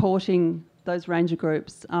in supporting those ranger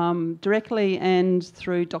groups directly and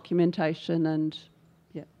through documentation and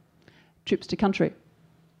trips to country.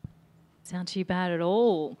 Sound too bad at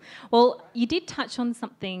all. Well, you did touch on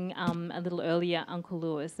something a little earlier, Uncle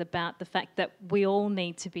Lewis, about the fact that we all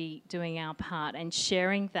need to be doing our part and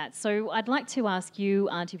sharing that. So I'd like to ask you,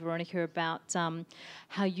 Auntie Veronica, about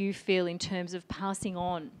how you feel in terms of passing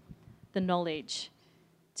on the knowledge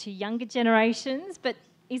to younger generations, but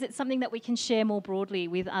is it something that we can share more broadly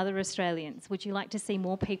with other Australians? Would you like to see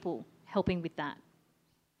more people helping with that?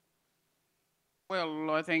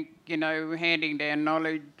 Well, I think, you know, handing down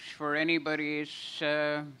knowledge for anybody is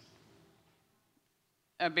a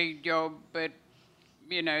big job, but,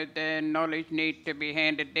 you know, the knowledge needs to be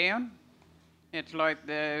handed down. It's like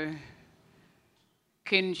the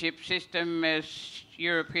kinship system, as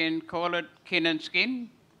Europeans call it, kin and skin.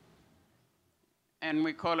 And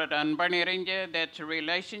we call it Anbanirinja, that's a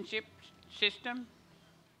relationship system.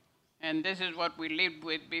 And this is what we lived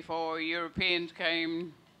with before Europeans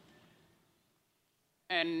came.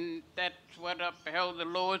 And that's what upheld the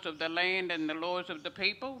laws of the land and the laws of the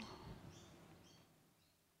people.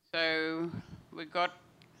 So we got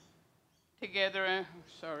together,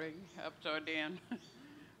 upside down.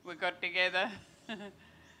 We got together,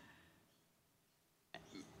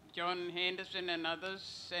 John Henderson and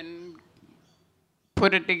others, and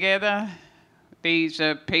put it together. These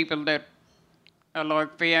are people that are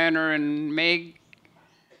like Fiona and Meg,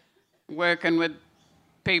 working with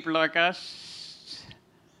people like us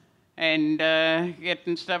and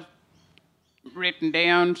getting stuff written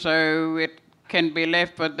down so it can be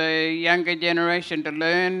left for the younger generation to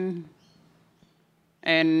learn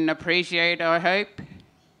and appreciate, I hope,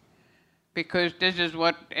 because this is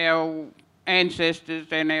what our ancestors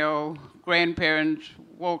and our grandparents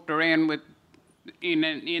walked around with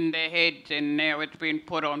in their heads, and now it's been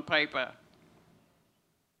put on paper.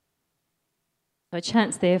 So a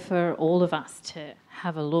chance there for all of us to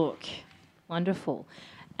have a look. Wonderful.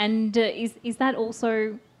 And is that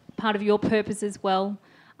also part of your purpose as well,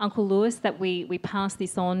 Uncle Lewis, that we pass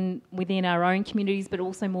this on within our own communities but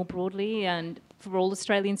also more broadly and for all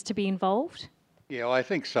Australians to be involved? Yeah, I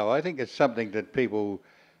think so. I think it's something that people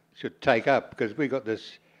should take up because we've got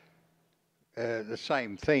this, the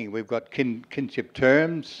same thing. We've got kinship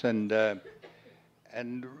terms and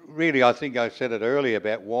really I think I said it earlier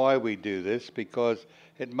about why we do this, because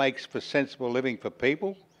it makes for sensible living for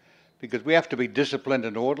people, because we have to be disciplined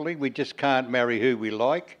and orderly. We just can't marry who we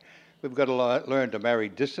like. We've got to learn to marry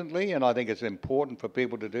decently, and I think it's important for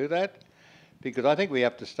people to do that, because I think we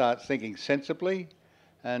have to start thinking sensibly,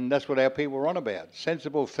 and that's what our people are on about,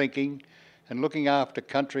 sensible thinking and looking after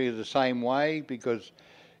country the same way, because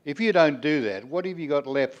if you don't do that, what have you got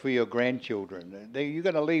left for your grandchildren? You're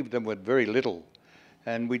going to leave them with very little,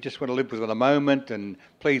 and we just want to live for the moment and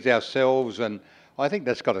please ourselves, and I think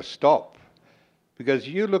that's got to stop. Because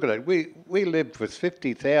you look at it, we lived for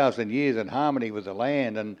 50,000 years in harmony with the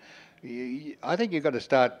land, and I think you've got to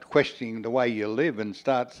start questioning the way you live and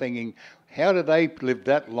start thinking, how did they live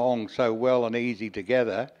that long so well and easy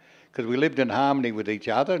together? Because we lived in harmony with each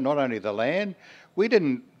other, not only the land. We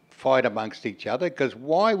didn't fight amongst each other, because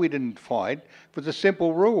why we didn't fight was a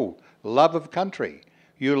simple rule, love of country.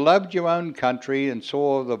 You loved your own country and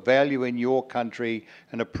saw the value in your country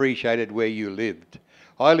and appreciated where you lived.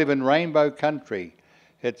 I live in Rainbow Country.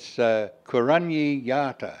 It's Kuranyi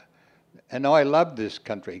Yata. And I love this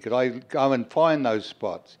country because I go and find those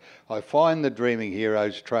spots. I find the Dreaming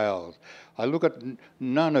Heroes trails. I look at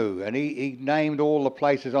Nanu, and he named all the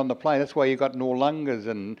places on the plain. That's why you got Norlungas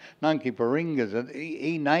and Nunki Paringas, and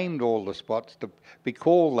he named all the spots to be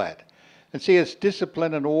called that. And see, it's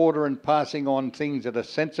discipline and order and passing on things that are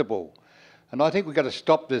sensible. And I think we've got to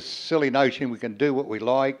stop this silly notion we can do what we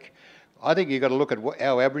like. I think you've got to look at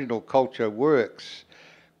how Aboriginal culture works.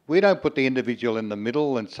 We don't put the individual in the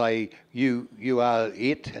middle and say, you are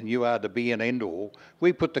it and you are the be and end all.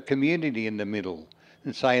 We put the community in the middle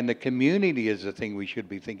and saying the community is the thing we should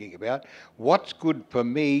be thinking about. What's good for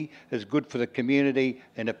me is good for the community,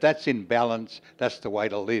 and if that's in balance, that's the way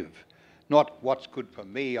to live. Not what's good for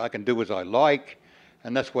me, I can do as I like,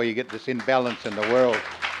 and that's why you get this imbalance in the world.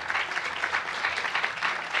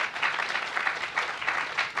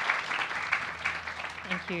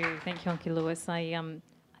 Thank you, Uncle Lewis. I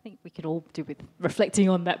think we could all do with reflecting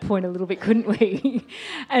on that point a little bit, couldn't we?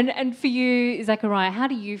 and for you, Zachariah, how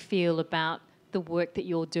do you feel about the work that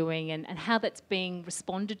you're doing and how that's being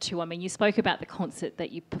responded to? I mean, you spoke about the concert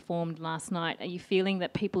that you performed last night. Are you feeling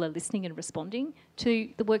that people are listening and responding to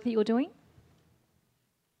the work that you're doing?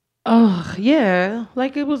 Oh yeah,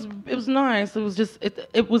 like it was nice. It was just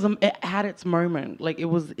it had its moment. Like it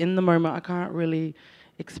was in the moment. I can't really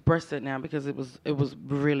express it now because it was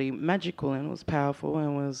really magical and it was powerful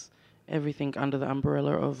and it was everything under the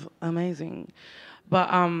umbrella of amazing.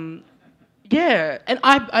 But yeah, and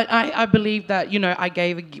I believe that, you know,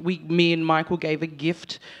 me and Michael gave a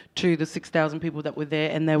gift to the 6,000 people that were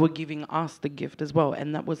there, and they were giving us the gift as well,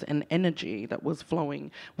 and that was an energy that was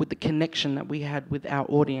flowing with the connection that we had with our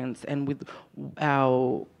audience and with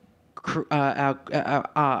our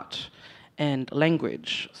art and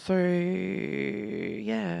language. So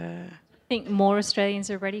yeah, I think more Australians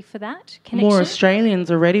are ready for that connection. More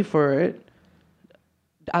Australians are ready for it.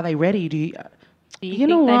 Are they ready? Do you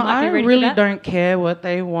know what? I really don't care what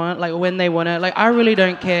they want, like when they want it. Like I really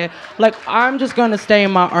don't care. Like I'm just going to stay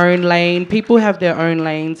in my own lane. People have their own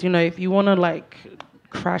lanes. You know, if you want to like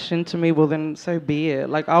crash into me, well then so be it.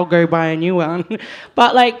 Like I'll go buy a new one.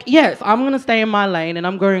 But like, yes, I'm going to stay in my lane and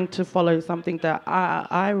I'm going to follow something that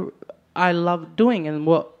I love doing and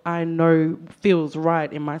what I know feels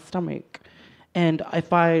right in my stomach. And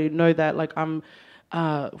if I know that like I'm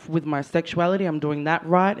with my sexuality, I'm doing that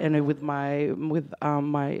right, and with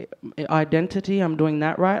my identity, I'm doing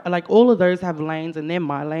that right. Like all of those have lanes, and they're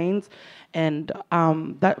my lanes, and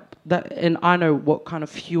that and I know what kind of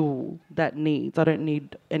fuel that needs. I don't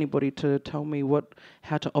need anybody to tell me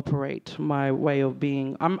how to operate my way of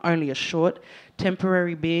being. I'm only a short,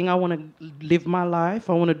 temporary being. I want to live my life.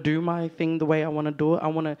 I want to do my thing the way I want to do it. I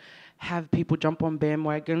want to have people jump on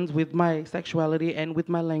bandwagons with my sexuality and with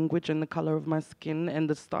my language and the color of my skin and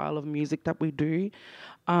the style of music that we do.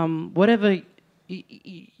 Whatever,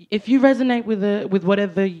 if you resonate with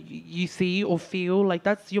whatever you see or feel, like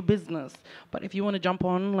that's your business. But if you want to jump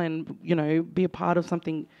on and, you know, be a part of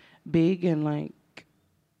something big and like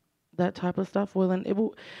that type of stuff, well then it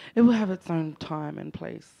will have its own time and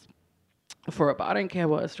place for it. But I don't care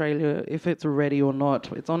what Australia, if it's ready or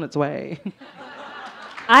not, it's on its way.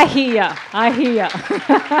 I hear ya. I hear ya.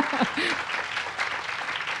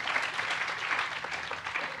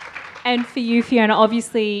 And for you, Fiona,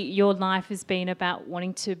 obviously your life has been about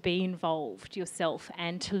wanting to be involved yourself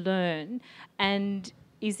and to learn. And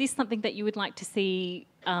is this something that you would like to see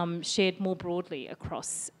shared more broadly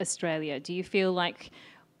across Australia? Do you feel like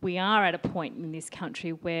we are at a point in this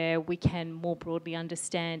country where we can more broadly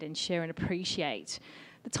understand and share and appreciate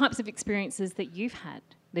the types of experiences that you've had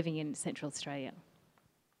living in Central Australia?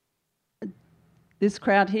 This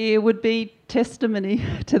crowd here would be testimony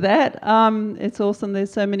to that. It's awesome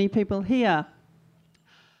there's so many people here.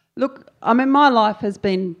 Look, I mean, my life has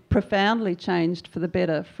been profoundly changed for the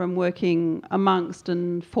better from working amongst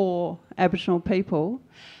and for Aboriginal people.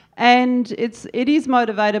 And it is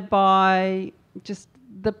motivated by just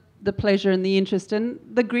the pleasure and the interest and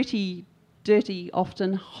the gritty, dirty,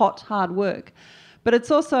 often hot, hard work. But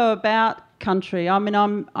it's also about country. I mean,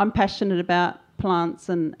 I'm passionate about plants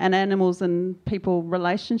and animals and people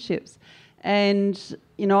relationships. And,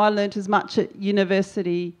 you know, I learnt as much at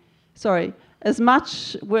as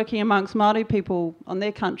much working amongst Māori people on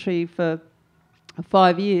their country for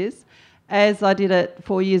 5 years as I did at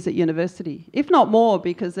 4 years at university, if not more,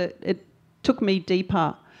 because it took me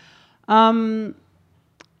deeper.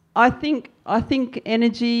 I think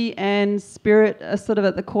energy and spirit are sort of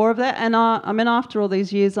at the core of that. And I mean, after all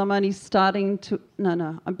these years, I'm only starting to...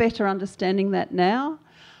 I'm better understanding that now.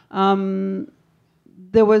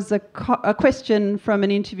 There was a question from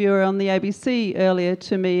an interviewer on the ABC earlier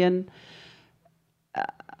to me, and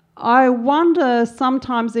I wonder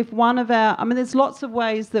sometimes if one of our... I mean, there's lots of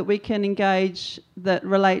ways that we can engage that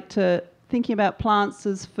relate to thinking about plants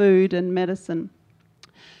as food and medicine.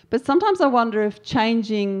 But sometimes I wonder if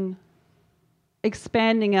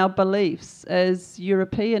expanding our beliefs as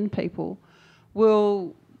European people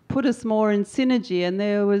will put us more in synergy. And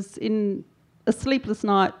there was, in a sleepless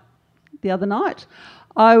night the other night,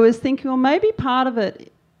 I was thinking, well, maybe part of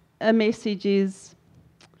it, a message is,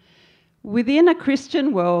 within a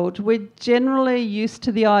Christian world, we're generally used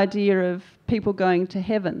to the idea of people going to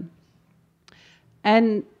heaven.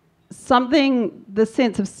 And the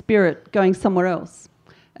sense of spirit going somewhere else.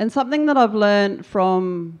 And something that I've learned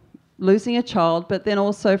from losing a child, but then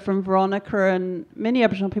also from Veronica and many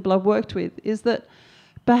Aboriginal people I've worked with, is that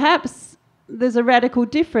perhaps there's a radical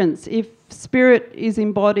difference if spirit is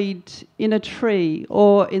embodied in a tree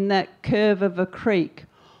or in that curve of a creek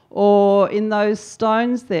or in those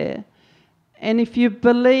stones there. And if you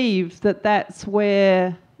believe that that's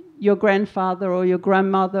where your grandfather or your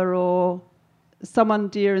grandmother or someone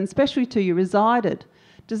dear and special to you resided,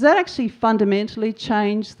 does that actually fundamentally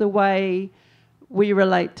change the way we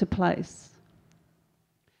relate to place?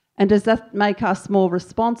 And does that make us more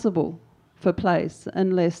responsible for place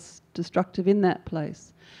and less destructive in that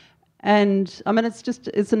place? And I mean,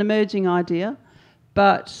 it's an emerging idea,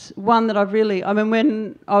 but one that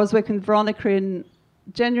when I was working with Veronica in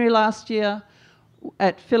January last year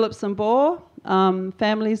at Phillips and Boar,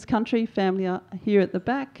 Family's Country, family here at the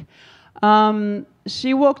back,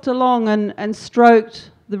 she walked along and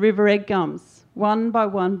stroked the river egg gums, one by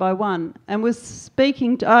one by one, and was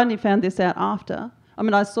speaking to... I only found this out after. I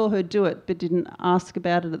mean, I saw her do it, but didn't ask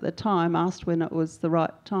about it at the time, asked when it was the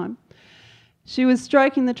right time. She was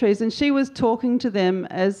stroking the trees, and she was talking to them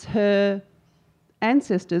as her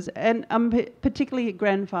ancestors, and particularly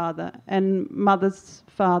grandfather and mother's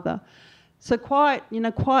father. So quite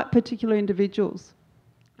particular individuals.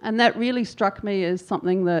 And that really struck me as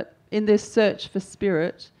something that, in this search for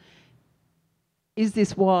spirit, is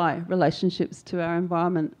this why relationships to our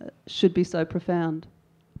environment should be so profound?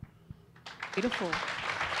 Beautiful.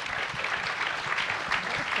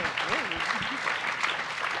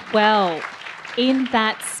 Well, in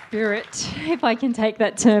that spirit, if I can take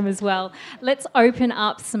that term as well, let's open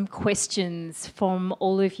up some questions from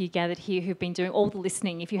all of you gathered here who've been doing all the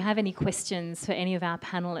listening. If you have any questions for any of our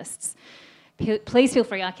panellists, please feel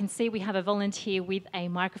free. I can see we have a volunteer with a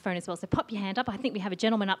microphone as well, so pop your hand up. I think we have a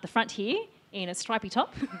gentleman up the front here in a stripy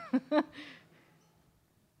top.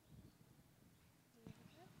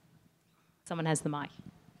 Someone has the mic.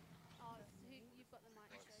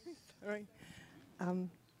 Sorry.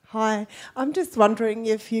 Hi. I'm just wondering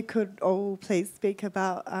if you could all please speak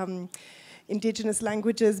about Indigenous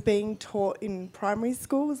languages being taught in primary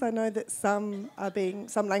schools. I know that some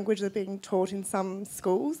languages are being taught in some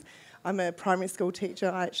schools. I'm a primary school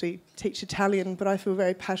teacher. I actually teach Italian, but I feel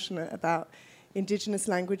very passionate about Indigenous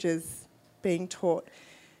languages being taught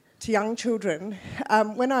to young children.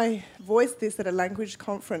 When I voiced this at a language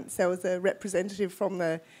conference, there was a representative from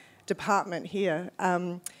the department here,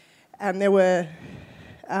 and there were...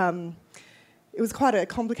 it was quite a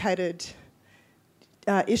complicated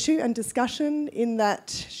issue and discussion in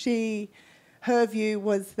that her view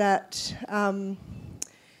was that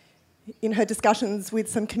in her discussions with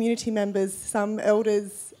some community members, some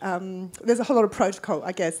elders, there's a whole lot of protocol,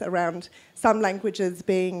 I guess, around some languages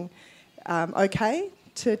being okay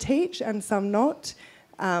to teach and some not.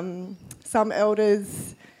 Some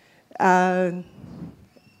elders were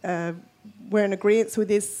in agreement with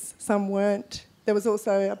this, some weren't. There was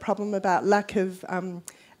also a problem about lack of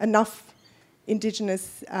enough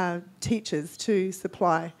Indigenous teachers to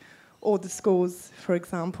supply all the schools, for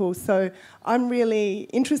example. So I'm really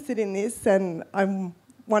interested in this, and I'm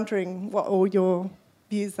wondering what all your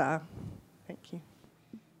views are. Thank you.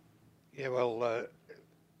 Yeah, well,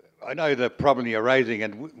 I know the problem you're raising,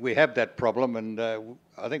 and we have that problem, and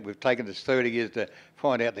I think we've taken us 30 years to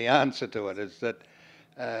find out the answer to it, is that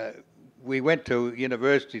we went to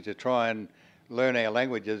university to try and learn our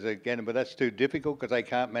languages again, but that's too difficult because they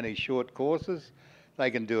can't manage short courses. They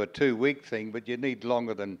can do a 2-week thing, but you need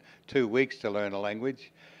longer than 2 weeks to learn a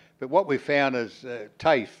language. But what we found is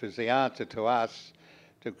TAFE is the answer to us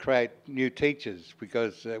to create new teachers,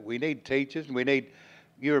 because we need teachers and we need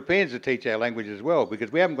Europeans to teach our language as well, because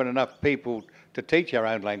we haven't got enough people to teach our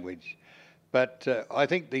own language. But I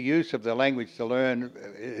think the use of the language to learn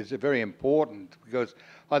is very important, because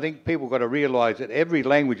I think people got to realise that every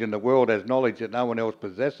language in the world has knowledge that no one else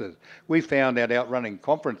possesses. We found that out running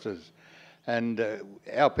conferences, and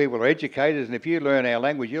our people are educators, and if you learn our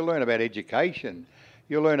language, you'll learn about education,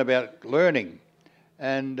 you'll learn about learning,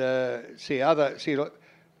 and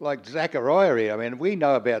like Zachariah here. I mean, we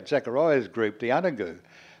know about Zachariah's group, the Anagu.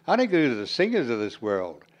 Anagu are the singers of this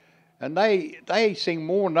world. And they sing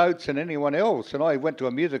more notes than anyone else. And I went to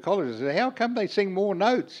a musicologist and said, how come they sing more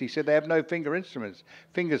notes? He said, they have no finger instruments.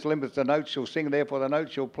 Fingers limit the notes you'll sing, therefore the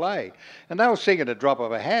notes you'll play. And they'll sing at a drop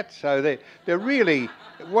of a hat. So they're really,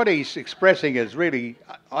 what he's expressing is really,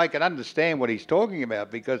 I can understand what he's talking about,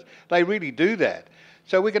 because they really do that.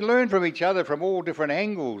 So we can learn from each other from all different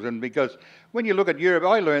angles. And because when you look at Europe,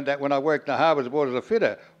 I learned that when I worked in the harbours aboard as a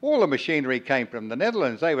fitter, all the machinery came from the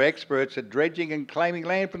Netherlands. They were experts at dredging and claiming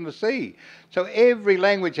land from the sea. So every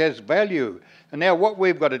language has value. And now what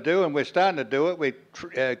we've got to do, and we're starting to do it,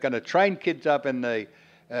 we're going to train kids up in the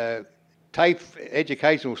TAFE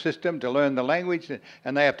educational system to learn the language,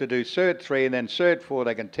 and they have to do Cert 3 and then Cert 4,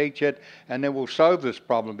 they can teach it, and then we'll solve this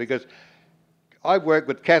problem. Because I work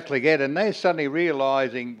with Catholic Ed, and they're suddenly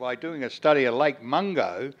realising by doing a study of Lake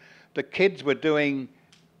Mungo, the kids were doing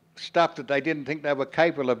stuff that they didn't think they were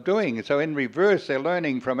capable of doing. So in reverse, they're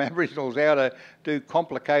learning from Aboriginals how to do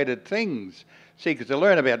complicated things. See, because they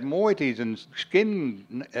learn about moieties and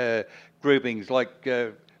skin groupings like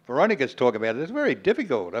Veronica's talking about. It's very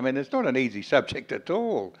difficult. I mean, it's not an easy subject at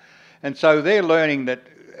all. And so they're learning that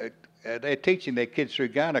they're teaching their kids through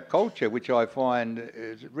Kaurna culture, which I find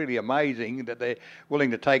is really amazing that they're willing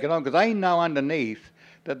to take it on, because they know underneath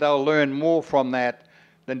that they'll learn more from that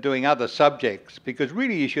than doing other subjects, because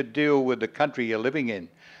really you should deal with the country you're living in.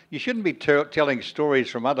 You shouldn't be telling stories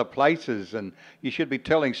from other places, and you should be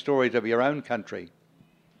telling stories of your own country.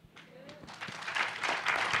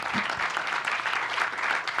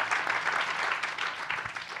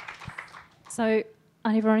 So,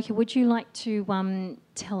 Auntie Veronica, would you like to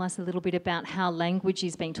tell us a little bit about how language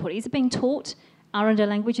is being taught? Is it being taught, Aranda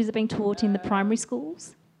language, is it being taught in the primary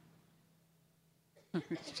schools?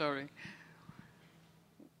 Sorry.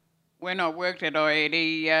 When I worked at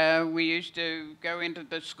IED, we used to go into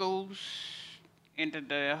the schools, into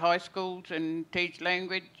the high schools and teach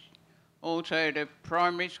language, also the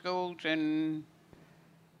primary schools and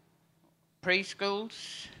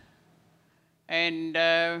preschools, and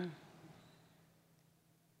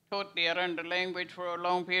taught the Aranda language for a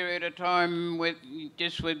long period of time with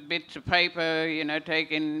bits of paper, you know,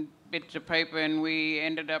 taking bits of paper, and we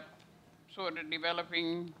ended up sort of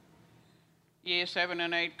developing Year 7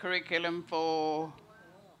 and 8 curriculum for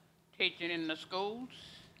teaching in the schools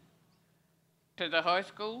to the high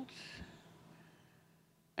schools.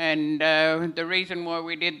 And the reason why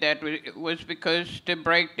we did that was because to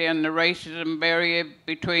break down the racism barrier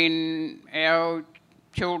between our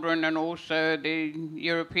children and also the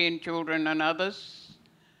European children and others.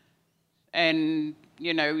 and,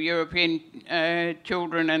 you know, European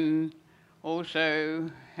children and also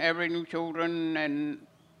Aboriginal children and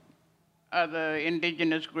other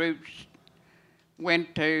Indigenous groups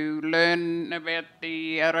went to learn about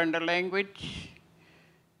the Aranda language.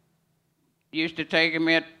 Used to take them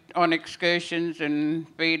out on excursions and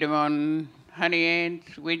feed them on honey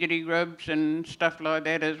ants, widgety grubs and stuff like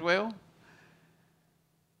that as well.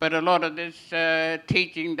 But a lot of this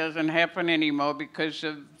teaching doesn't happen anymore because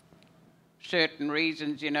of certain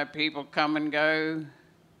reasons. You know, people come and go,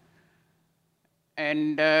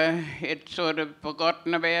 and it's sort of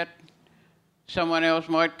forgotten about. Someone else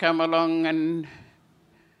might come along and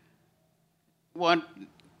want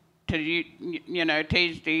to, you know,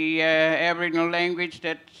 teach the Aboriginal language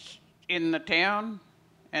that's in the town,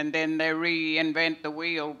 and then they reinvent the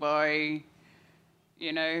wheel by,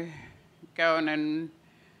 you know, going and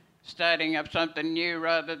starting up something new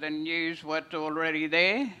rather than use what's already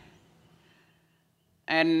there.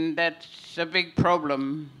 And that's a big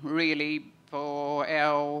problem, really, for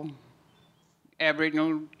our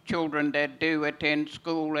Aboriginal children that do attend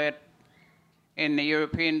school in the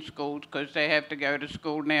European schools, because they have to go to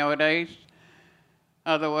school nowadays.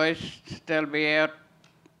 Otherwise, they'll be out,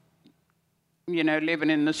 you know, living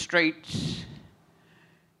in the streets.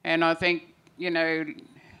 And I think, you know,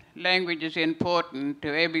 language is important to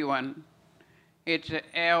everyone. It's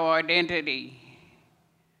our identity.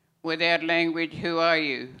 Without language, who are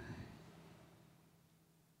you?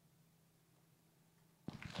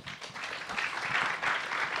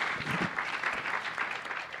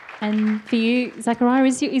 And for you, Zachariah,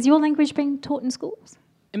 is your language being taught in schools?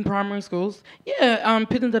 In primary schools, yeah,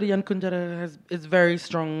 Pitindara Yankundara is very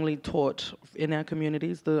strongly taught in our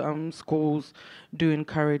communities. The schools do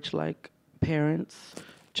encourage like parents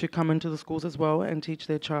to come into the schools as well and teach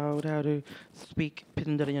their child how to speak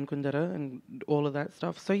Pitindara Yankundara and all of that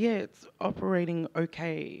stuff. So yeah, it's operating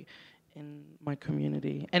okay in my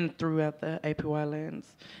community and throughout the APY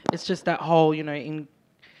lands. It's just that whole, you know, in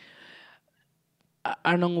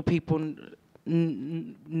Anangu people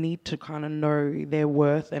need to kind of know their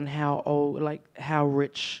worth and how old, like how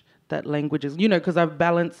rich that language is. You know, because I've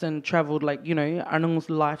balanced and travelled, like, you know, Anangu's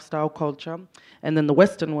lifestyle culture and then the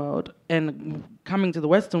Western world. And coming to the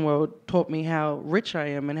Western world taught me how rich I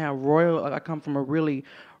am and how royal. I come from a really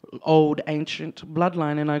old, ancient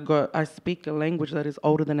bloodline, and I speak a language that is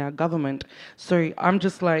older than our government. So I'm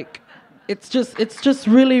just like, it's just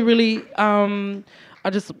really, really.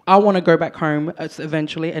 I want to go back home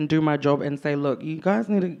eventually and do my job and say, look, you guys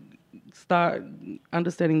need to start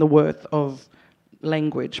understanding the worth of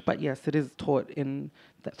language. But yes, it is taught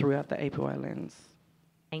throughout the APY lands.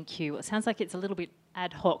 Thank you. It sounds like it's a little bit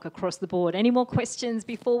ad hoc across the board. Any more questions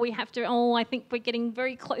before we have to? Oh, I think we're getting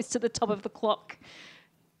very close to the top of the clock.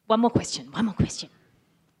 One more question.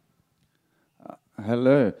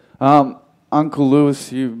 Hello. Uncle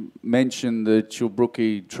Lewis, you mentioned the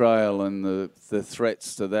Chilbrookie Trail and the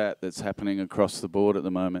threats to that's happening across the board at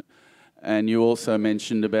the moment. And you also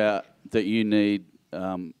mentioned about that you need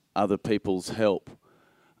other people's help.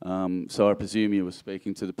 So I presume you were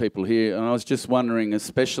speaking to the people here. And I was just wondering,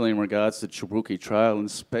 especially in regards to Chilbrookie Trail and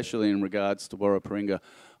especially in regards to Warraparinga,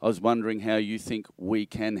 I was wondering how you think we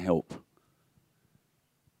can help.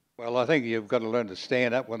 Well, I think you've got to learn to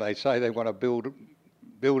stand up when they say they want to build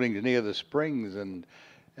buildings near the springs, and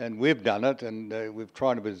we've done it, and we've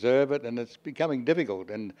tried to preserve it, and it's becoming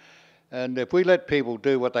difficult. And if we let people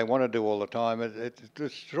do what they want to do all the time, it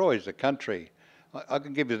destroys the country. I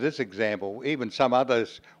can give you this example. Even some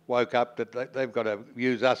others woke up that they've got to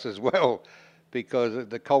use us as well, because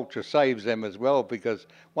the culture saves them as well. Because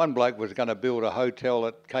one bloke was going to build a hotel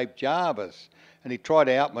at Cape Jarvis, and he tried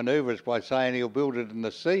to outmanoeuvre us by saying he'll build it in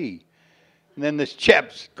the sea. And then this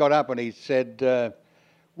chap got up and he said,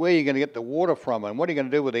 where are you going to get the water from, and what are you going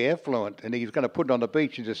to do with the effluent? And he's going to put it on the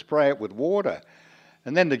beach and just spray it with water.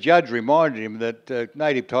 And then the judge reminded him that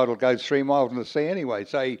native title goes 3 miles from the sea anyway,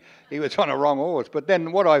 so he was on a wrong horse. But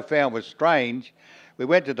then what I found was strange, we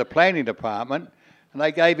went to the planning department and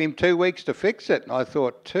they gave him 2 weeks to fix it. And I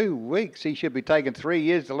thought, 2 weeks? He should be taking 3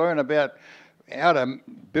 years to learn about how to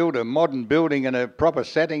build a modern building in a proper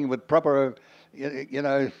setting with proper, you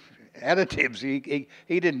know, additives. He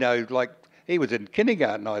didn't know, like, he was in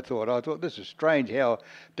kindergarten, I thought, this is strange how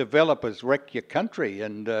developers wreck your country.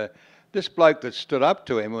 And this bloke that stood up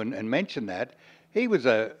to him and mentioned that, he was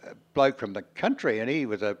a bloke from the country and he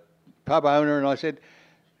was a pub owner. And I said,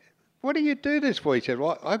 what do you do this for? He said,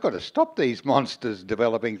 well, I've got to stop these monsters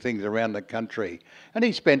developing things around the country. And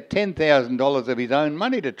he spent $10,000 of his own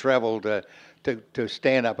money to travel to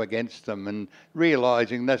stand up against them, and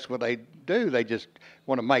realising that's what they do. They just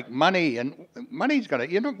want to make money, and money's going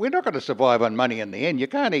to, we're not going to survive on money in the end. You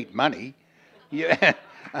can't eat money.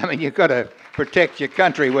 I mean, you've got to protect your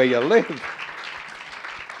country where you live.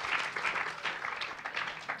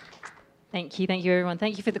 Thank you, everyone.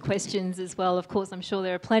 Thank you for the questions as well. Of course, I'm sure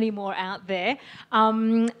there are plenty more out there.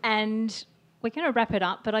 And we're going to wrap it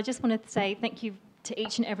up, but I just wanted to say thank you to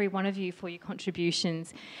each and every one of you for your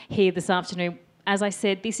contributions here this afternoon. As I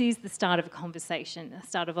said, this is the start of a conversation, the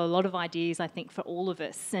start of a lot of ideas, I think, for all of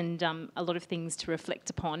us, and a lot of things to reflect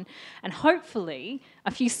upon, and hopefully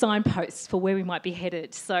a few signposts for where we might be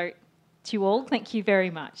headed. So to you all, thank you very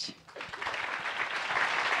much.